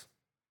Jesus.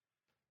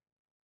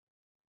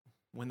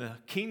 When the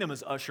kingdom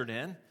is ushered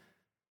in,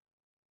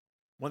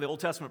 one of the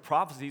Old Testament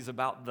prophecies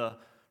about the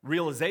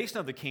realization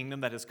of the kingdom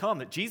that has come,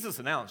 that Jesus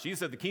announced. Jesus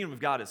said the kingdom of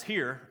God is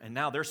here, and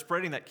now they're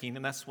spreading that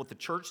kingdom. That's what the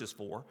church is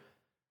for.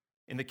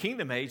 In the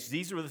kingdom age,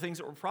 these are the things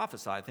that were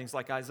prophesied, things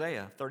like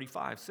Isaiah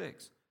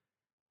 35:6.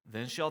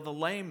 Then shall the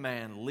lame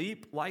man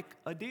leap like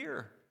a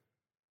deer.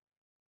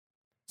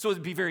 So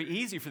it'd be very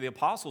easy for the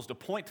apostles to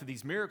point to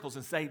these miracles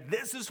and say,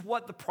 this is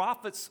what the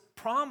prophets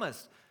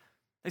promised.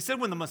 They said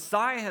when the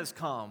Messiah has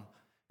come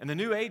and the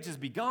new age has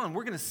begun,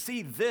 we're going to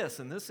see this,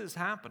 and this is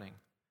happening.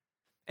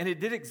 And it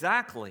did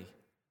exactly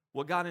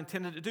what God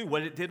intended to do,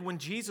 what it did when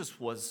Jesus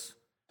was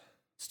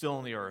still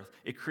on the earth.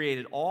 It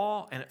created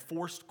awe and it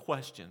forced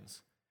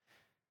questions.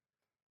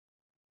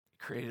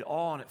 It created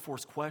awe and it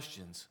forced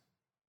questions.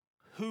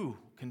 Who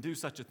can do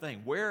such a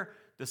thing? Where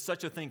does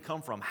such a thing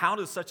come from? How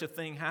does such a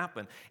thing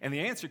happen? And the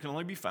answer can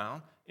only be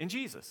found in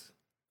Jesus.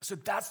 So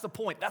that's the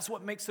point. That's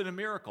what makes it a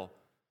miracle.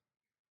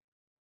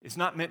 It's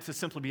not meant to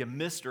simply be a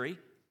mystery.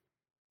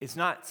 It's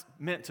not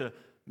meant to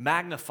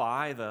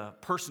magnify the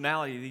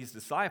personality of these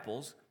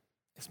disciples.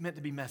 It's meant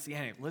to be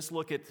messianic. Let's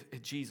look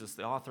at Jesus,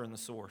 the author and the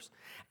source.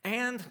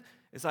 And,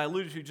 as I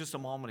alluded to just a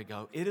moment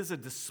ago, it is a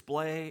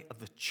display of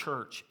the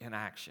church in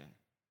action.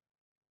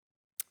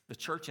 The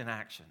church in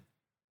action.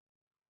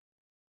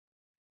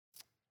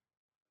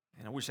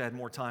 And I wish I had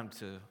more time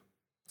to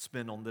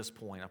spend on this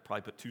point. I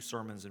probably put 2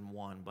 sermons in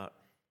one, but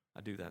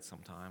I do that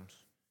sometimes.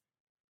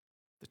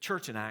 The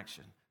church in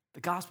action. The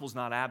gospel is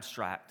not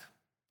abstract.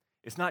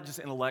 It's not just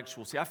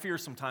intellectual. See, I fear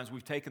sometimes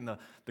we've taken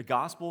the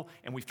gospel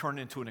and we've turned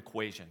it into an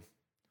equation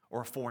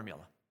or a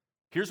formula.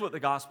 Here's what the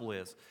gospel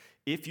is.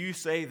 If you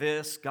say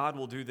this, God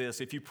will do this.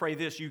 If you pray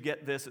this, you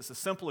get this. It's a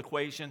simple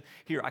equation.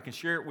 Here, I can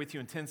share it with you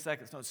in 10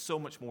 seconds. No, it's so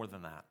much more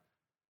than that.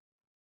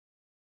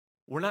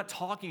 We're not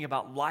talking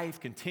about life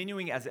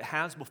continuing as it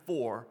has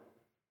before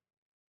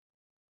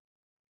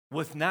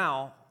with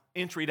now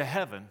entry to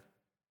heaven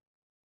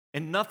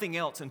and nothing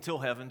else until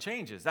heaven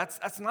changes.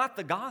 That's not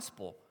the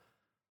gospel.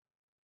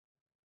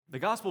 The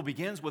gospel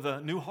begins with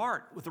a new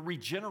heart, with a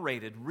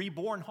regenerated,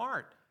 reborn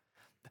heart.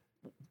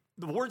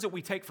 The words that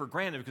we take for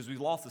granted because we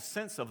lost the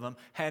sense of them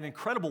had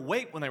incredible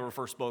weight when they were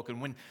first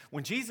spoken.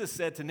 When Jesus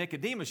said to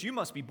Nicodemus, you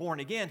must be born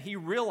again, he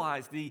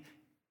realized the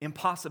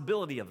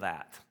impossibility of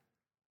that.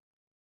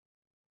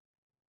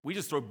 We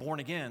just throw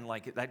born again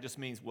like that just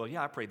means, well,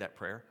 yeah, I prayed that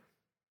prayer.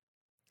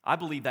 I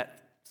believe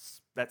that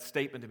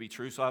statement to be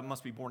true, so I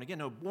must be born again.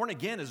 No, born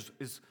again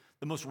is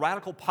the most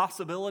radical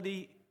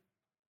possibility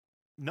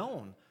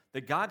known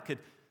that God could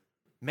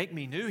make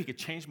me new. He could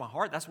change my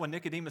heart. That's why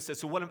Nicodemus says,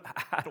 so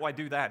how do I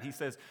do that? He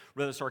says,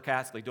 rather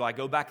sarcastically, do I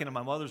go back into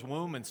my mother's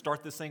womb and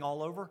start this thing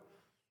all over?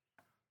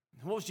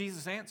 And what was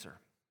Jesus' answer?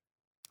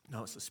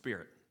 No, it's the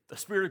Spirit. The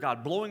Spirit of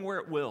God blowing where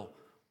it will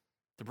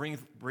to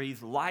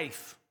breathe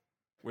life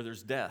where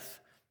there's death,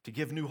 to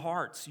give new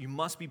hearts. You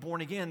must be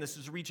born again. This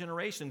is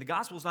regeneration. The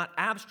gospel is not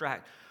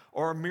abstract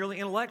or merely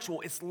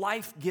intellectual. It's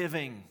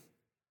life-giving.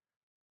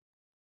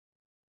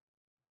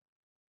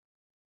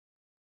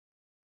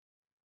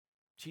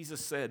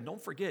 Jesus said,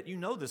 don't forget, you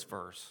know this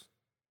verse.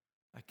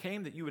 I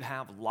came that you would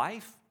have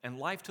life and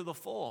life to the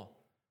full.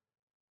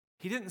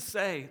 He didn't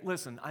say,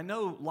 listen, I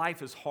know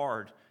life is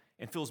hard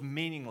and feels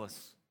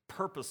meaningless,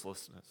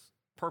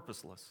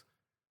 purposeless.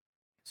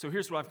 So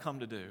here's what I've come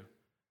to do.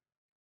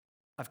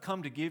 I've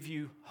come to give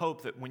you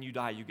hope that when you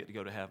die, you get to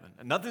go to heaven.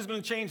 And nothing's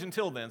going to change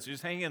until then, so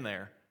just hang in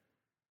there.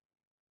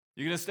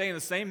 You're going to stay in the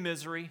same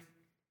misery.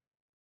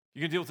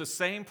 You're going to deal with the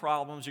same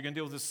problems. You're going to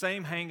deal with the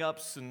same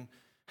hang-ups and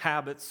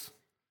habits,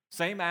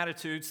 same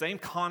attitudes, same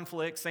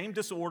conflicts, same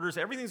disorders.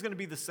 Everything's going to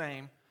be the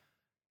same.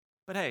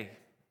 But hey,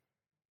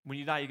 when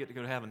you die, you get to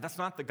go to heaven. That's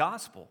not the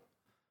gospel.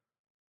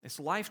 It's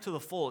life to the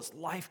full. It's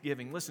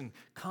life-giving. Listen,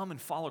 come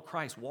and follow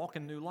Christ. Walk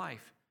in new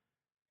life.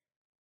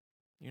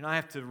 You and I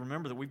have to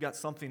remember that we've got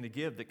something to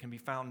give that can be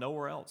found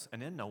nowhere else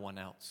and in no one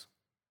else.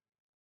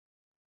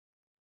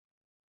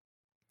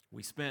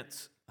 We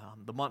spent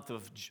the month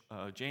of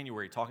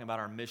January talking about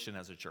our mission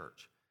as a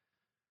church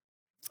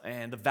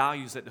and the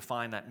values that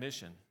define that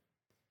mission.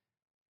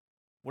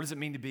 What does it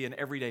mean to be an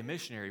everyday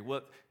missionary?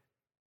 Well,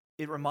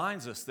 it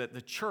reminds us that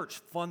the church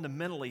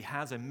fundamentally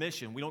has a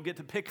mission. We don't get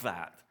to pick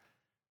that.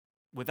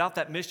 Without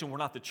that mission, we're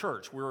not the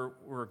church. We're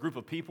a group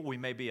of people. We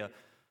may be a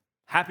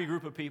happy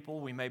group of people.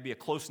 We may be a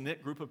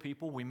close-knit group of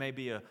people. We may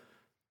be a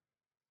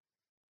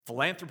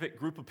philanthropic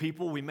group of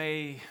people. We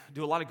may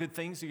do a lot of good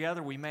things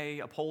together. We may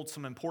uphold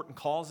some important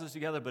causes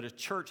together, but a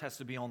church has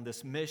to be on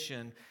this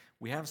mission.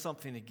 We have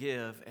something to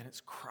give, and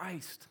it's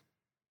Christ.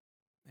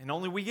 And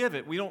only we give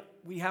it.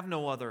 We have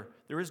no other.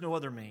 There is no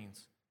other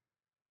means.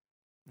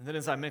 And then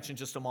as I mentioned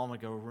just a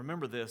moment ago,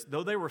 remember this,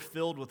 though they were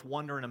filled with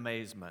wonder and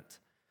amazement,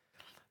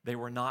 they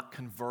were not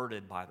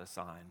converted by the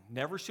sign.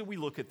 Never should we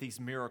look at these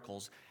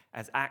miracles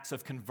as acts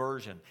of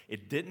conversion.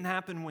 It didn't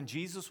happen when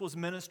Jesus was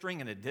ministering,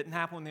 and it didn't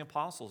happen when the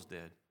apostles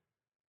did.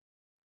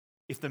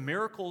 If the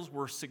miracles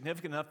were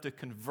significant enough to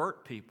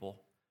convert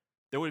people,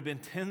 there would have been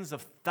tens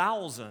of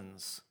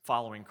thousands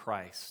following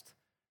Christ,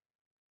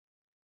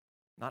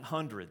 not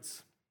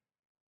hundreds.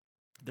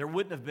 There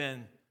wouldn't have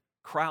been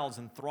crowds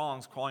and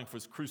throngs calling for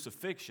his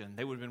crucifixion.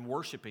 They would have been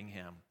worshiping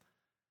him.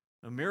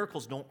 The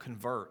miracles don't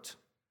convert.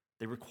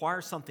 They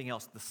require something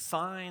else. The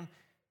sign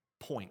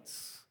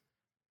points,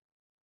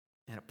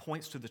 and it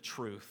points to the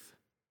truth.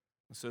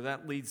 And so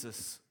that leads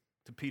us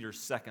to Peter's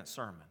second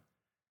sermon.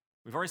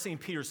 We've already seen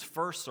Peter's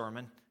first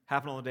sermon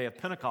happen on the day of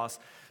Pentecost.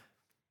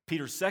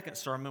 Peter's second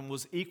sermon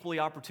was equally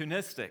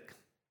opportunistic,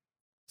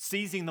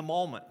 seizing the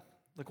moment.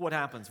 Look what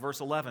happens,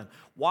 verse 11.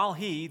 While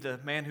he, the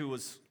man who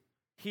was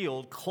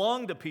healed,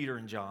 clung to Peter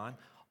and John,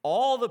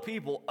 all the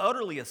people,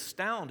 utterly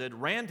astounded,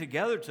 ran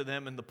together to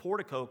them in the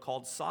portico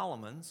called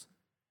Solomon's.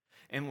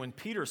 And when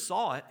Peter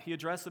saw it, he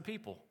addressed the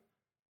people.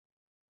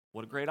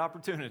 What a great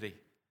opportunity.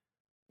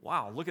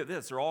 Wow, look at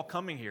this. They're all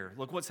coming here.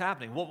 Look what's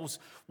happening.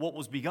 What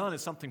was begun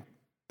is something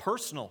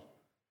personal.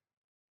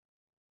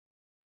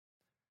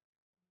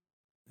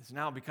 It's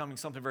now becoming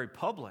something very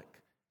public.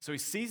 So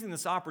he's seizing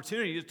this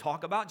opportunity to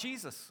talk about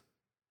Jesus.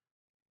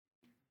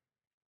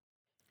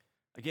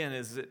 Again,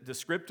 is it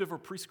descriptive or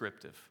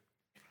prescriptive?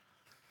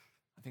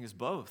 I think it's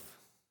both.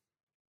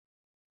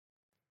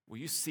 Will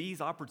you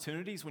seize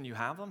opportunities when you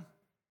have them?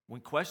 When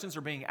questions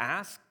are being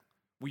asked,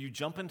 will you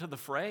jump into the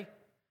fray?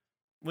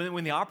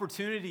 When the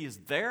opportunity is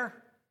there,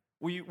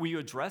 will you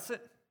address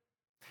it?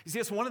 You see,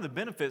 it's one of the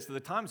benefits of the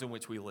times in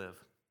which we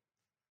live.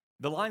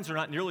 The lines are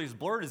not nearly as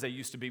blurred as they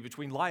used to be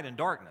between light and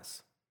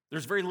darkness.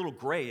 There's very little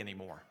gray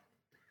anymore.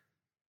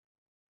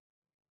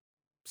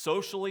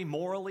 Socially,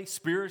 morally,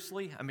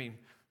 spiritually,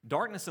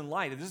 darkness and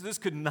light, this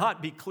could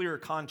not be clearer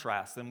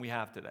contrast than we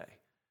have today.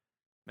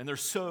 And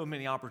there's so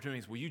many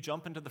opportunities. Will you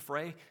jump into the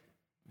fray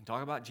and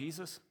talk about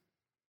Jesus?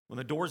 When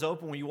the door's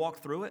open, will you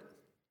walk through it?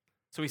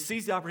 So he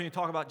sees the opportunity to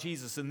talk about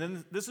Jesus, and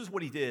then this is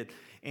what he did.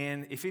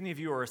 And if any of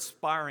you are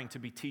aspiring to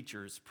be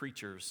teachers,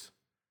 preachers,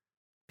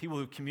 people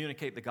who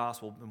communicate the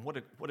gospel, and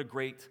what a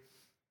great,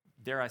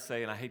 dare I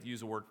say, and I hate to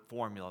use the word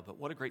formula, but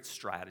what a great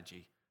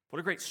strategy, what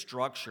a great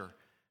structure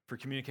for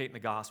communicating the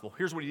gospel.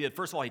 Here's what he did.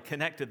 First of all, he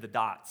connected the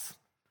dots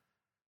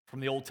from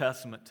the Old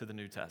Testament to the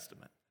New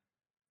Testament.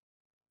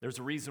 There's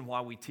a reason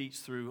why we teach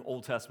through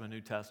Old Testament,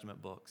 New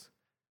Testament books.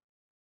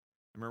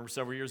 I remember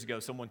several years ago,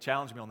 someone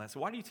challenged me on that. So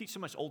why do you teach so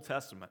much Old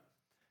Testament?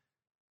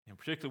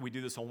 Particularly we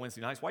do this on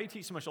Wednesday nights. Why do you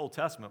teach so much Old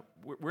Testament?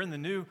 We're in the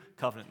New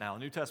Covenant now, the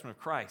New Testament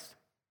of Christ.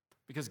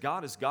 Because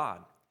God is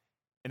God.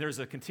 And there's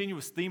a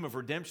continuous theme of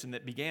redemption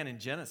that began in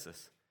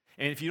Genesis.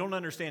 And if you don't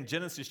understand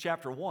Genesis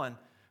chapter 1,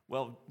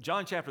 well,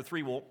 John chapter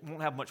 3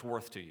 won't have much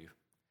worth to you.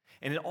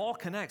 And it all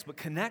connects, but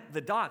connect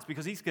the dots,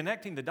 because he's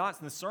connecting the dots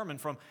in the sermon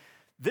from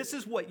this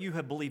is what you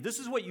have believed, this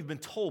is what you've been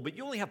told, but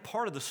you only have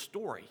part of the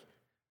story.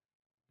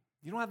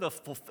 You don't have the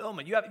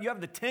fulfillment. You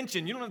have the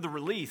tension. You don't have the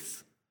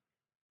release.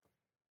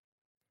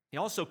 He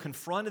also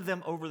confronted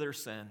them over their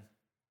sin.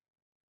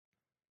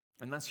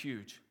 And that's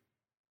huge.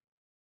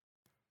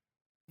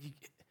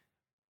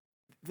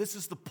 This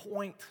is the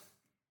point.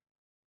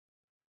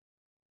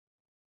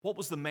 What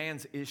was the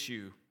man's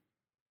issue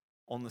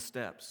on the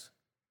steps?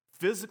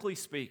 Physically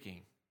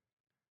speaking,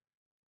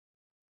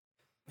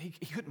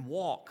 he couldn't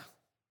walk.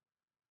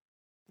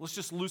 Let's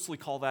just loosely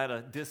call that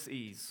a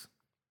dis-ease.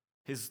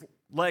 His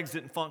legs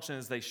didn't function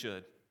as they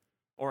should,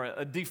 or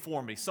a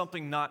deformity,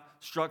 something not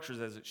structured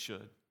as it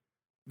should.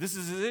 This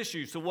is his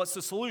issue. So what's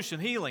the solution?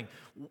 Healing.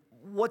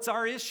 What's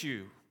our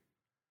issue?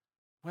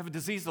 We have a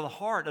disease of the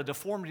heart, a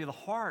deformity of the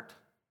heart,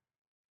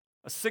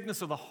 a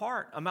sickness of the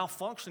heart, a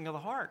malfunctioning of the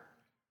heart.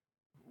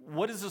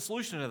 What is the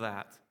solution to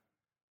that?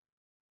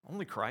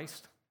 Only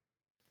Christ.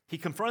 He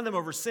confronted them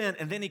over sin,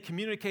 and then he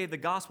communicated the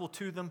gospel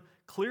to them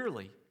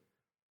clearly.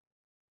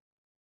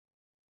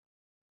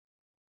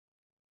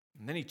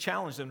 And then he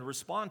challenged them to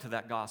respond to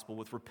that gospel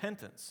with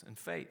repentance and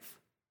faith.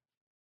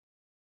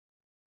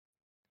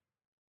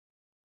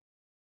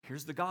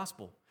 Here's the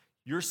gospel.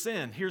 Your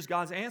sin, here's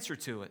God's answer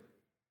to it.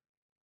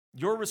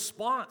 Your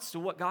response to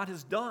what God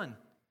has done.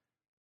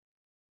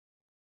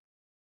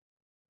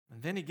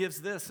 And then he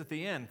gives this at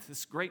the end,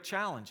 this great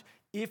challenge.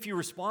 If you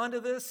respond to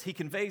this, he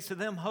conveys to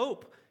them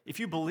hope. If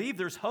you believe,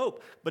 there's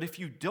hope. But if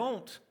you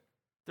don't,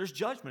 there's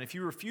judgment. If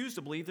you refuse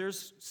to believe,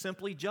 there's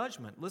simply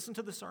judgment. Listen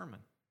to the sermon.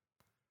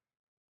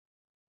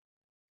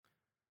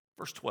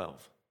 Verse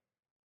 12.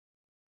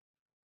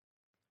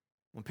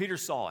 When Peter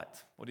saw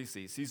it, what did he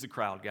see? He sees the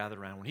crowd gathered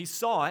around. When he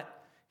saw it,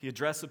 he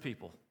addressed the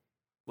people.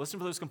 Listen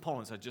for those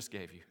components I just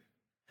gave you.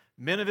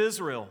 Men of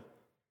Israel,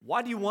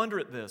 why do you wonder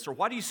at this? Or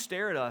why do you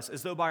stare at us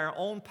as though by our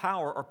own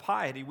power or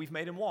piety we've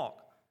made him walk?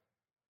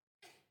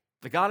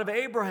 The God of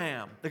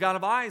Abraham, the God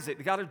of Isaac,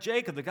 the God of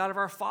Jacob, the God of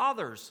our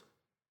fathers.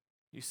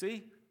 You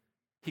see?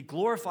 He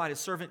glorified his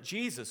servant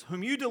Jesus,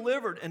 whom you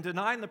delivered and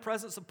denied in the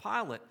presence of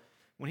Pilate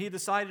when he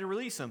decided to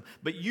release him.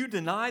 But you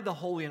denied the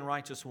holy and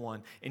righteous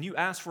one, and you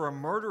asked for a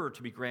murderer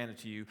to be granted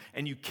to you,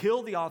 and you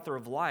killed the author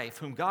of life,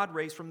 whom God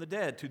raised from the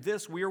dead. To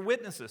this we are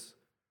witnesses.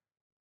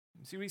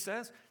 You see what he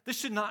says? This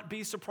should not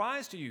be a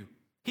surprise to you.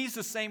 He's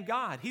the same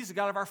God. He's the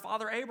God of our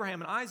father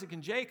Abraham and Isaac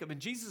and Jacob, and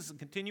Jesus is a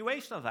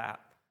continuation of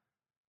that.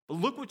 But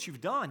look what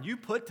you've done. You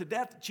put to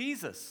death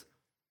Jesus.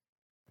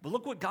 But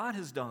look what God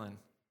has done.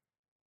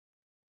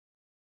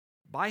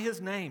 By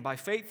his name, by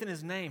faith in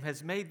his name,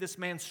 has made this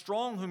man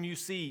strong whom you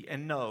see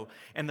and know.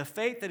 And the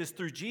faith that is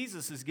through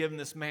Jesus has given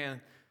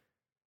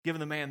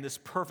the man this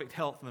perfect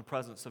health in the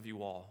presence of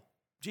you all.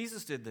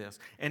 Jesus did this.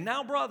 And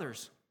now,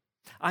 brothers,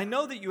 I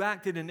know that you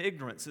acted in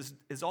ignorance,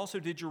 as also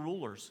did your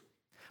rulers.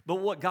 But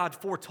what God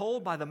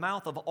foretold by the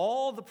mouth of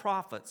all the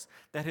prophets,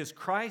 that his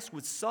Christ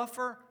would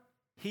suffer,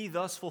 he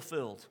thus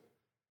fulfilled.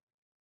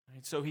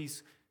 And so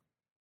he's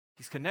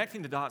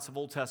connecting the dots of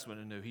Old Testament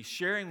and New. He's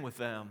sharing with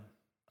them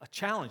a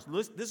challenge.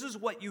 This is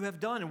what you have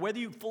done, and whether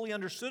you fully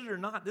understood it or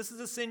not, this is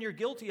a sin you're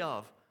guilty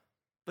of.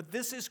 But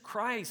this is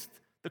Christ,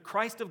 the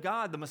Christ of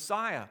God, the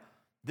Messiah.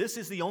 This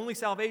is the only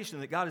salvation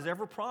that God has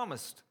ever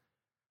promised.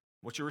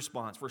 What's your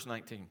response? Verse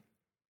 19.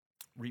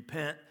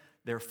 Repent,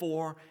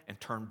 therefore, and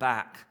turn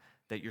back,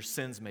 that your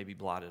sins may be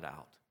blotted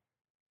out,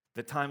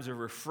 that times of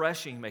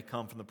refreshing may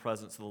come from the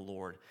presence of the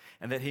Lord,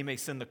 and that he may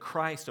send the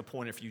Christ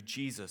appointed for you,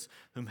 Jesus,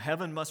 whom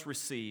heaven must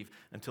receive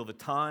until the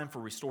time for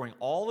restoring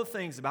all the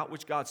things about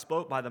which God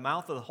spoke by the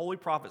mouth of the holy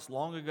prophets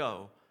long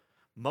ago.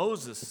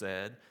 Moses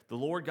said, the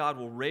Lord God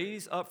will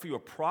raise up for you a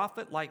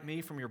prophet like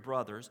me from your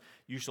brothers.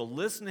 You shall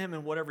listen to him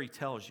in whatever he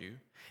tells you.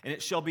 And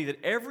it shall be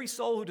that every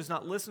soul who does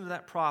not listen to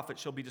that prophet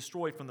shall be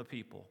destroyed from the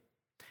people.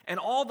 And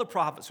all the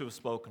prophets who have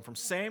spoken, from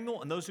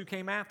Samuel and those who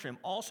came after him,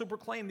 also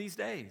proclaim these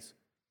days.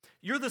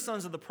 You're the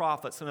sons of the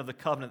prophets and of the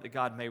covenant that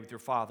God made with your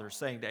fathers,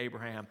 saying to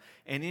Abraham,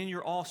 and in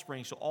your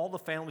offspring shall all the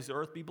families of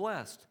the earth be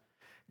blessed.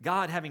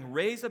 God, having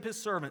raised up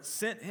his servant,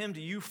 sent him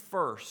to you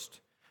first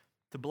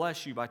to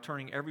bless you by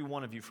turning every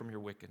one of you from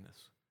your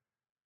wickedness.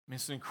 I mean,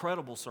 it's an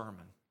incredible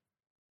sermon.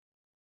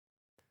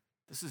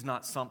 This is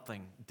not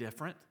something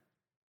different.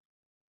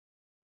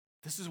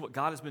 This is what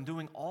God has been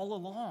doing all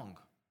along.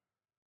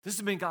 This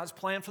has been God's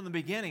plan from the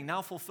beginning,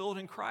 now fulfilled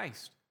in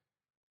Christ.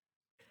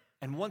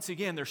 And once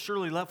again, they're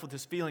surely left with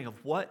this feeling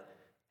of what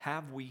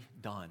have we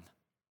done?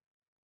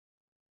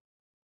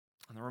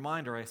 And the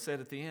reminder I said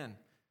at the end,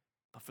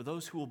 but for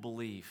those who will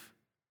believe,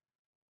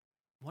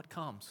 what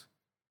comes?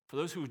 For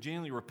those who will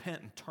genuinely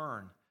repent and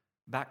turn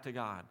back to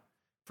God,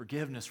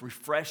 forgiveness,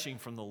 refreshing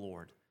from the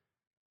Lord.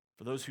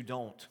 For those who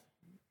don't,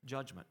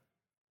 judgment.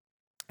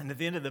 And at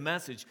the end of the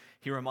message,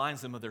 he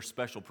reminds them of their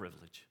special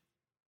privilege.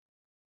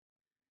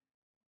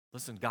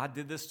 Listen, God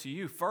did this to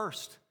you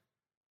first.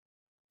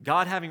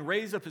 God, having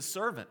raised up his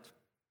servant,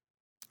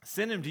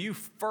 sent him to you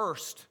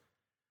first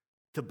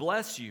to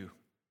bless you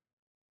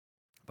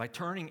by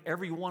turning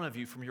every one of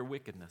you from your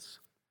wickedness.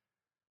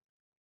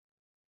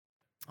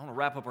 I want to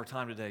wrap up our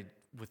time today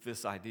with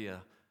this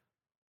idea.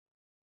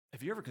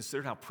 Have you ever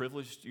considered how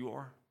privileged you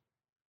are?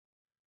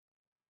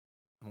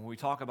 When we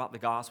talk about the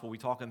gospel, we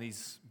talk in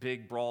these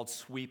big, broad,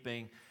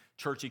 sweeping,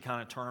 churchy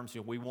kind of terms.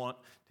 We want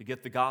to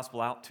get the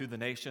gospel out to the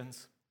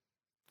nations.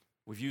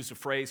 We've used a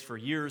phrase for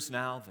years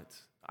now that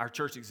our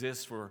church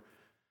exists for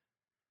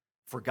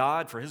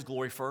God, for His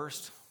glory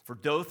first, for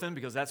Dothan,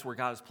 because that's where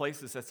God has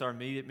placed us, that's our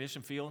immediate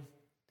mission field,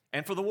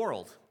 and for the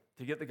world,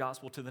 to get the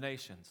gospel to the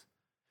nations.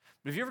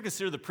 But have you ever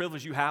considered the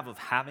privilege you have of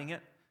having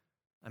it?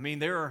 I mean,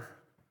 there are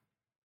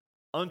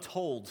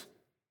untold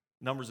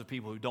numbers of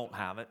people who don't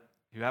have it,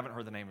 who haven't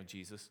heard the name of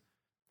Jesus.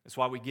 It's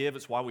why we give,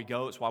 it's why we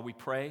go, it's why we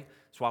pray,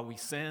 it's why we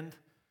send.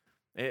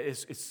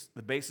 It's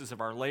the basis of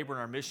our labor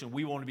and our mission.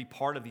 We want to be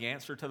part of the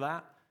answer to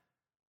that.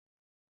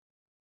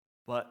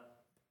 But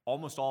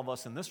almost all of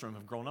us in this room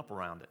have grown up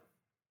around it.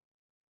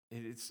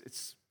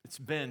 It's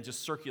been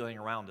just circulating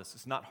around us.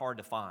 It's not hard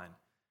to find.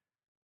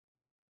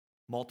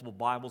 Multiple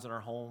Bibles in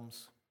our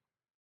homes,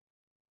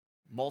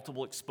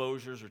 multiple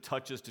exposures or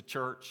touches to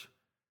church,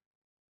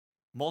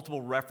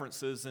 multiple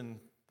references and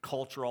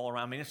culture all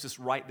around. I mean, it's just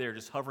right there,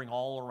 just hovering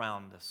all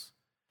around us.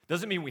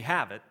 Doesn't mean we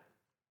have it.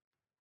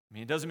 I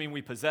mean, it doesn't mean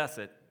we possess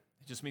it.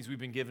 It just means we've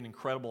been given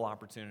incredible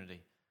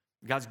opportunity.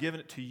 God's given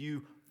it to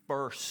you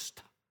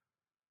first.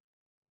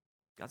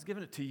 God's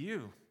given it to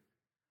you.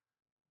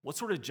 What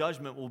sort of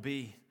judgment will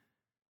be?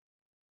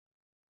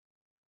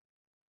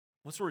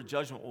 What sort of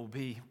judgment will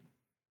be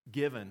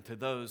given to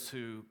those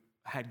who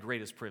had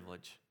greatest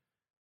privilege?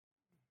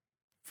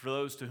 For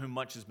those to whom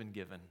much has been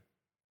given.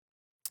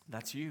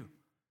 That's you.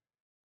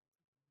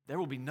 There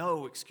will be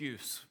no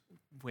excuse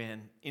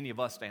when any of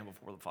us stand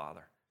before the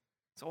Father.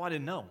 So I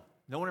didn't know.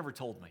 No one ever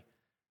told me.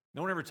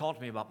 No one ever talked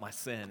to me about my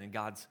sin and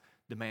God's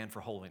demand for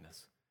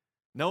holiness.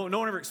 No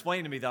one ever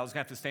explained to me that I was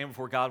going to have to stand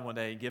before God one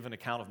day and give an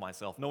account of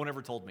myself. No one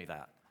ever told me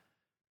that.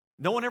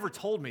 No one ever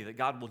told me that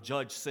God will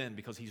judge sin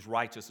because He's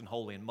righteous and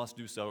holy and must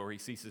do so or He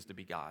ceases to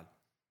be God.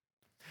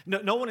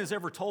 No one has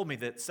ever told me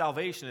that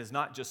salvation is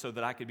not just so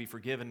that I could be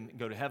forgiven and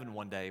go to heaven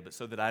one day, but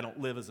so that I don't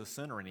live as a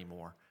sinner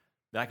anymore,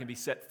 that I can be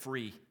set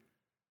free,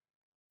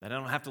 that I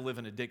don't have to live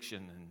in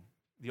addiction and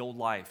the old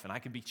life, and I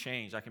can be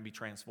changed, I can be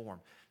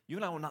transformed. You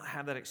and I will not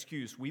have that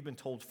excuse. We've been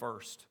told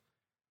first.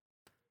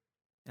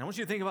 And I want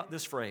you to think about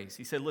this phrase.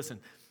 He said, listen,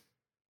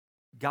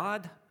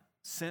 God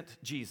sent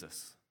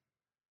Jesus,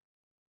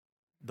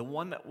 the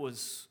one that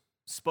was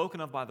spoken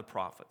of by the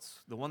prophets,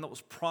 the one that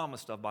was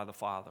promised of by the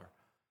Father,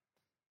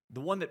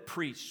 the one that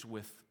preached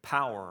with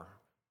power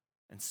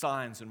and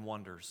signs and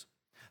wonders,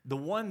 the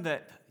one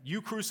that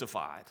you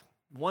crucified,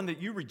 one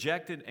that you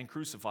rejected and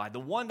crucified, the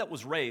one that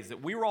was raised,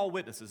 that we were all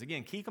witnesses.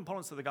 Again, key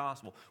components of the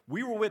gospel.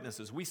 We were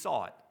witnesses. We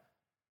saw it.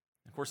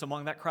 Of course,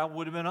 among that crowd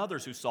would have been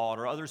others who saw it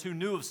or others who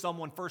knew of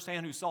someone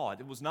firsthand who saw it.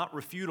 It was not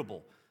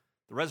refutable.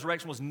 The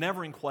resurrection was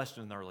never in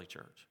question in the early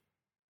church.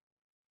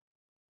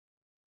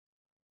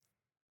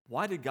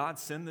 Why did God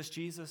send this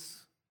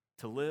Jesus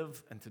to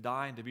live and to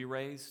die and to be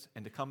raised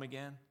and to come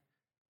again?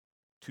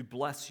 To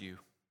bless you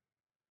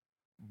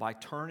by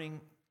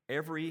turning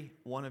every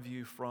one of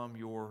you from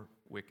your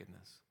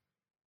wickedness.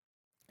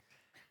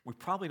 We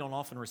probably don't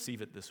often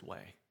receive it this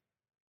way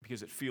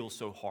because it feels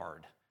so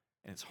hard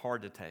and it's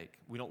hard to take.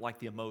 We don't like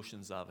the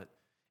emotions of it,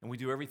 and we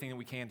do everything that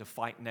we can to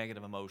fight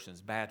negative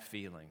emotions, bad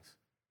feelings.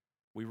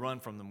 We run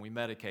from them, we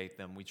medicate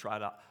them, we try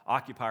to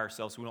occupy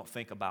ourselves so we don't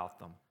think about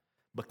them.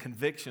 But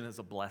conviction is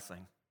a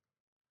blessing.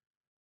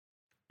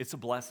 It's a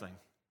blessing.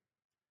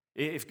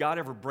 If God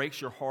ever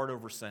breaks your heart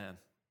over sin,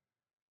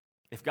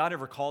 if God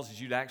ever causes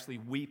you to actually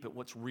weep at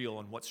what's real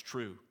and what's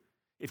true,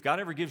 if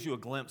God ever gives you a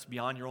glimpse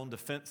beyond your own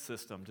defense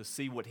system to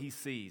see what He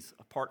sees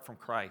apart from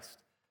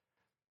Christ,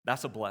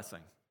 that's a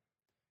blessing.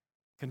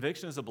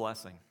 Conviction is a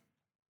blessing.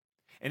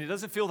 And it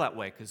doesn't feel that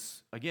way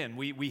because, again,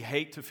 we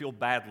hate to feel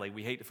badly.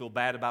 We hate to feel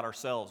bad about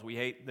ourselves. We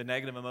hate the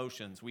negative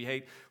emotions. We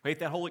hate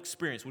that whole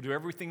experience. We'll do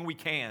everything we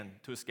can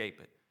to escape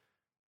it.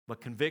 But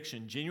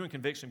conviction, genuine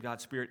conviction of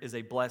God's Spirit is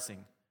a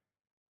blessing.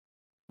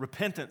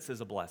 Repentance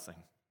is a blessing.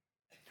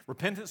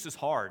 Repentance is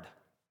hard.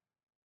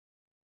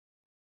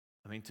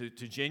 I mean, to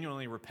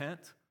genuinely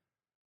repent,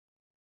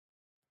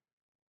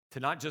 to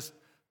not just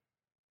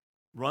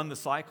run the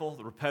cycle,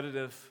 the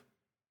repetitive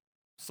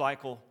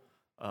cycle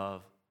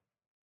of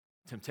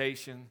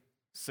temptation,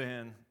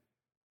 sin,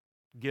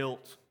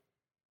 guilt,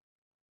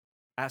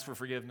 ask for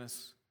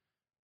forgiveness.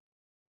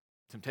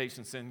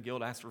 Temptation, sin,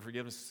 guilt, ask for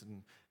forgiveness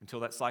until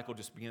that cycle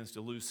just begins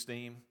to lose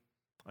steam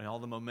and all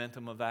the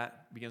momentum of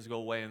that begins to go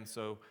away. And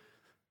so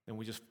then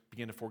we just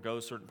begin to forego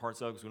certain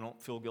parts of it because we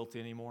don't feel guilty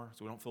anymore,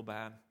 so we don't feel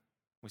bad.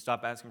 We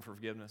stop asking for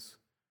forgiveness.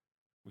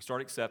 We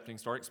start accepting,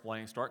 start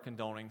explaining, start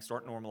condoning,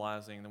 start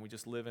normalizing, and then we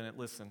just live in it.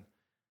 Listen,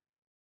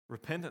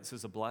 repentance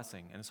is a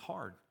blessing, and it's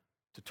hard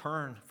to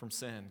turn from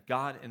sin.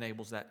 God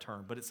enables that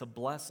turn, but it's a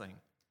blessing.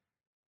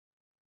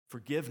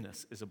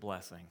 Forgiveness is a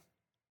blessing.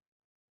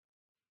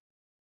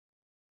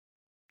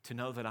 To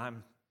know that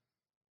I'm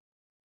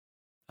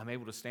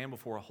able to stand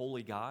before a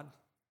holy God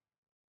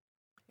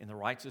in the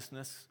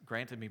righteousness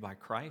granted me by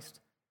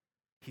Christ,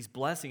 He's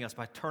blessing us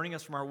by turning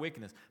us from our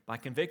wickedness, by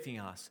convicting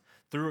us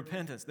through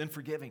repentance, then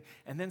forgiving,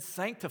 and then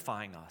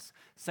sanctifying us.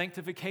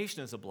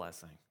 Sanctification is a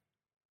blessing.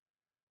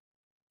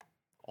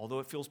 Although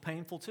it feels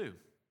painful too.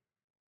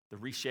 The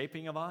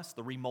reshaping of us,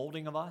 the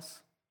remolding of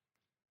us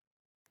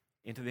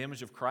into the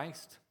image of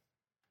Christ.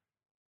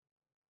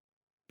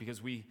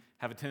 Because we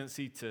have a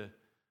tendency to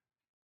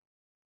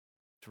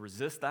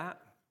resist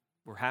that.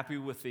 We're happy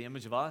with the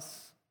image of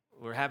us.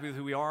 We're happy with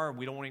who we are.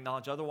 We don't want to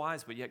acknowledge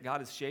otherwise, but yet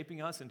God is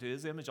shaping us into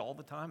His image all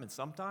the time, and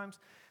sometimes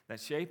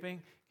that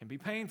shaping can be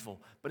painful,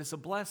 but it's a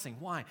blessing.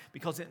 Why?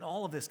 Because in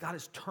all of this, God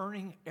is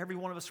turning every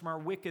one of us from our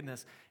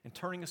wickedness and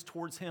turning us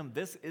towards Him.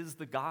 This is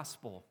the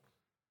gospel.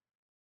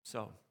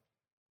 So,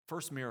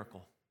 first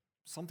miracle,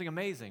 something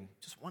amazing.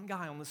 Just one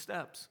guy on the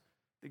steps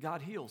that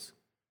God heals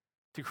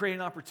to create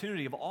an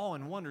opportunity of awe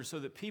and wonder so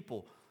that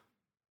people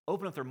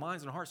open up their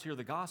minds and hearts to hear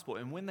the gospel.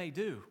 And when they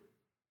do,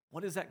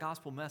 what is that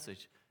gospel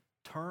message?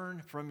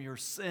 Turn from your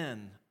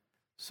sin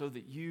so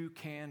that you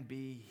can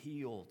be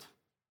healed.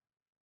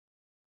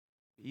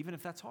 Even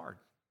if that's hard.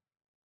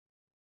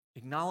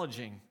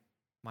 Acknowledging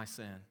my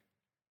sin,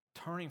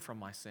 turning from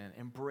my sin,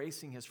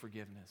 embracing His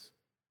forgiveness,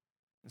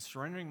 and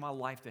surrendering my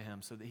life to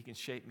Him so that He can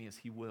shape me as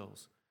He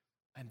wills.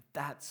 And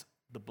that's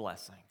the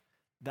blessing.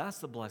 That's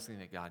the blessing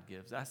that God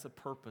gives. That's the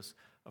purpose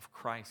of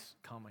Christ's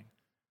coming.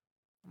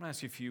 I'm going to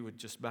ask you if you would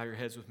just bow your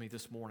heads with me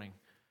this morning.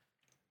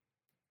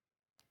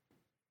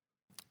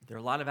 There are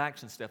a lot of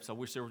action steps. I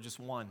wish there were just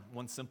one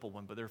simple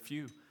one, but there are a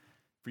few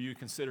for you to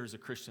consider as a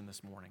Christian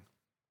this morning.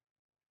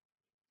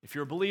 If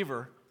you're a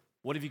believer,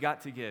 what have you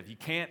got to give? You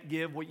can't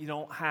give what you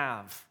don't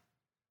have.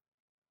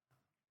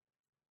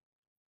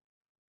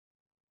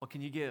 What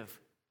can you give?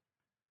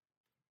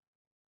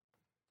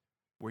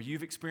 Where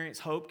you've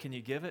experienced hope, can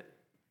you give it?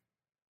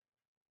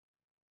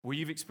 Where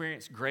you've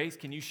experienced grace,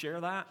 can you share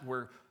that?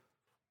 Where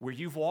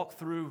you've walked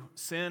through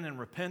sin and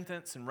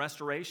repentance and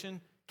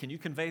restoration, can you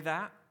convey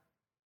that?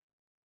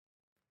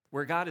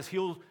 Where God has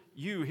healed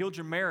you, healed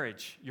your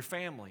marriage, your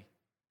family,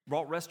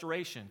 brought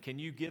restoration, can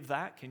you give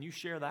that? Can you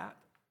share that?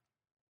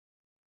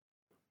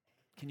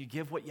 Can you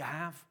give what you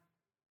have?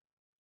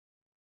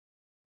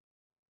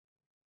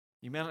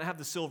 You may not have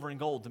the silver and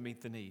gold to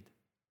meet the need.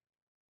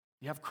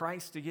 You have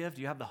Christ to give?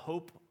 Do you have the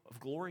hope of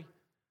glory?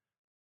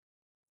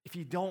 If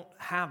you don't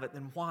have it,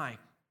 then why?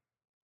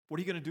 What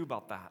are you going to do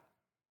about that?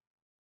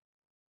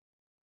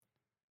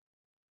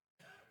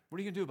 What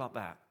are you going to do about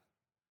that?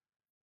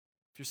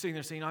 If you're sitting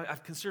there saying,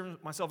 I've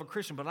considered myself a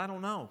Christian, but I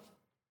don't know.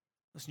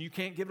 Listen, you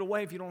can't give it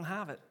away if you don't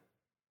have it.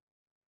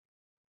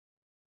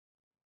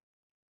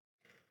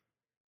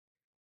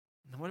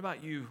 And what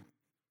about you?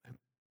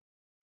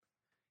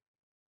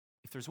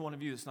 If there's one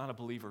of you that's not a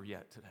believer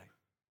yet today,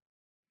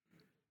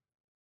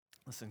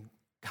 listen,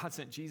 God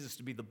sent Jesus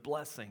to be the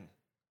blessing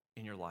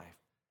in your life,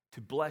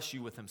 to bless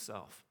you with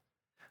Himself.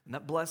 And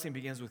that blessing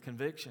begins with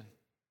conviction,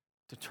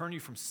 to turn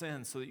you from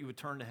sin so that you would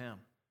turn to Him.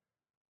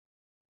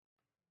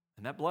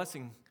 And that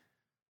blessing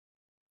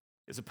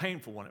is a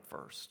painful one at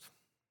first,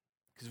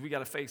 because we got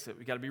to face it.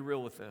 We got to be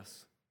real with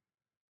this.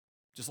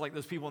 Just like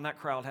those people in that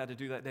crowd had to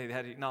do that day, they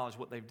had to acknowledge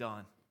what they've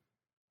done.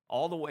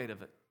 All the weight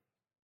of it,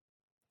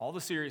 all the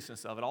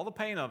seriousness of it, all the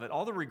pain of it,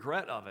 all the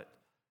regret of it.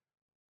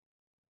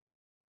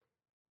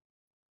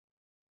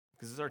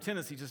 Because it's our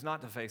tendency just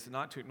not to face it,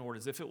 not to ignore it,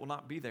 as if it will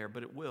not be there,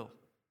 but it will.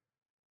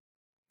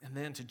 And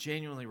then to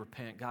genuinely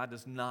repent. God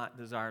does not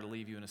desire to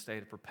leave you in a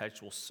state of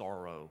perpetual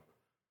sorrow,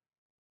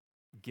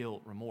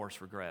 guilt,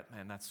 remorse, regret.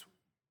 Man, that's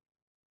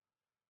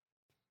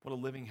what a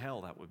living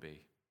hell that would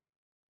be.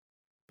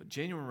 But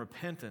genuine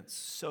repentance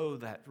so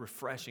that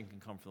refreshing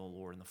can come from the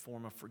Lord in the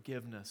form of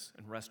forgiveness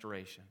and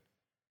restoration.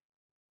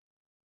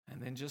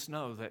 And then just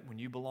know that when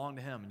you belong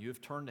to Him and you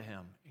have turned to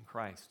Him in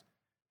Christ,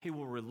 He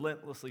will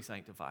relentlessly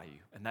sanctify you.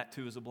 And that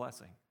too is a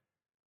blessing.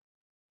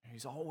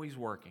 He's always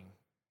working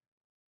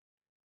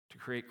to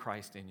create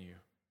Christ in you,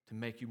 to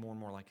make you more and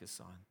more like His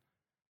Son.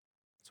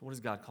 So what is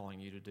God calling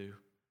you to do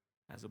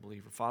as a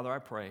believer? Father, I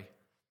pray.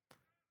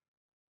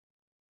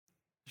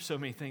 There's so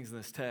many things in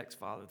this text,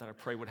 Father, that I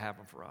pray would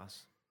happen for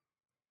us.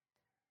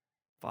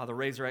 Father,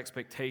 raise our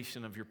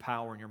expectation of your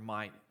power and your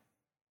might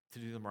to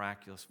do the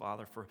miraculous,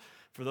 Father.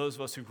 For those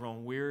of us who've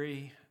grown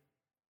weary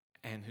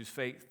and whose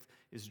faith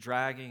is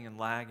dragging and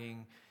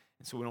lagging,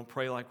 and so we don't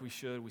pray like we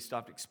should, we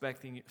stopped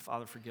expecting you.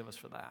 Father, forgive us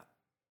for that.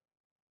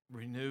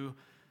 Renew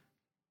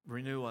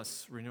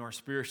us, renew our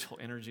spiritual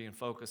energy and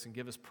focus, and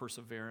give us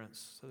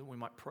perseverance so that we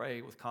might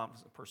pray with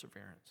confidence and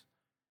perseverance.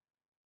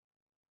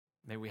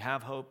 May we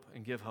have hope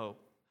and give hope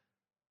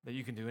that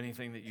you can do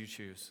anything that you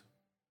choose.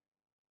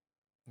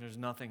 There's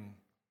nothing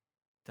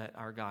that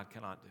our God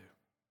cannot do.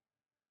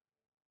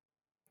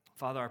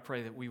 Father, I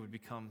pray that we would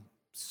become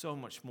so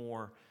much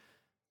more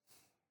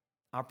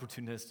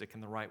opportunistic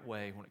in the right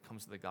way when it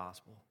comes to the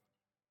gospel.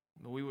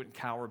 That we wouldn't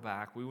cower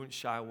back, we wouldn't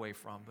shy away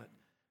from, but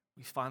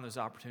we find those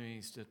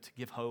opportunities to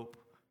give hope,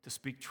 to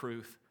speak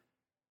truth,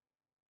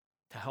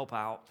 to help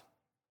out.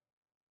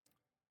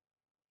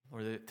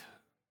 Lord, that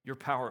your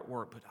power at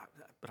work,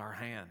 but our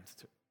hands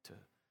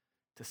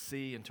to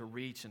see and to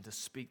reach and to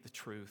speak the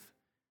truth.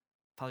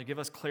 Father, give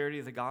us clarity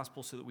of the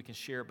gospel so that we can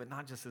share it, but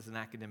not just as an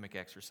academic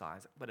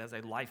exercise, but as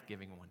a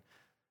life-giving one.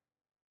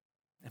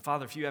 And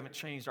Father, if you haven't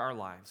changed our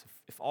lives,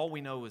 if all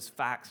we know is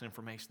facts and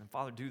information, then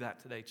Father, do that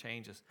today.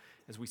 Change us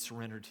as we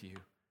surrender to you,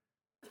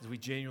 as we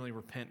genuinely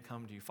repent,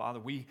 come to you. Father,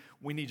 we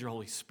need your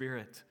Holy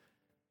Spirit,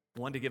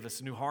 one, to give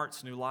us new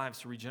hearts, new lives,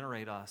 to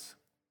regenerate us,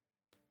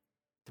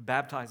 to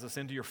baptize us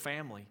into your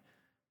family,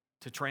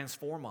 to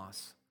transform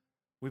us.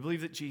 We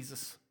believe that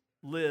Jesus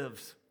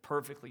lived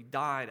perfectly,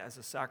 died as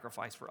a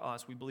sacrifice for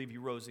us. We believe he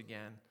rose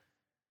again.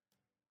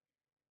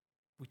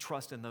 We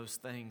trust in those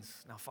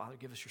things. Now, Father,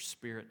 give us your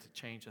Spirit to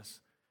change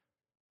us,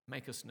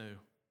 make us new.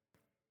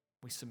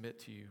 We submit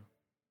to you.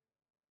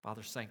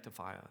 Father,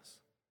 sanctify us.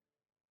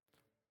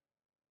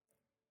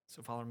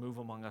 So, Father, move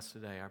among us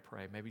today, I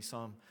pray. Maybe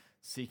some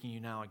seeking you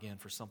now again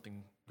for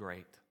something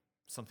great,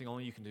 something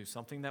only you can do,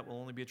 something that will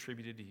only be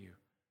attributed to you.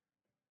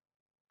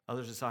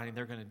 Others deciding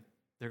they're going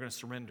to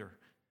surrender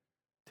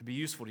to be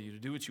useful to you, to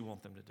do what you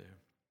want them to do.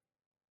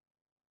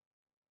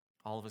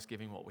 All of us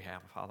giving what we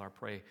have. Father, I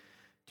pray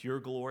to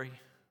your glory,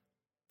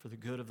 for the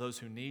good of those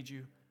who need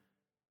you,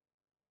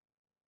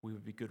 we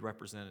would be good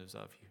representatives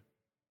of you.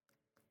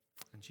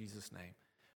 In Jesus' name.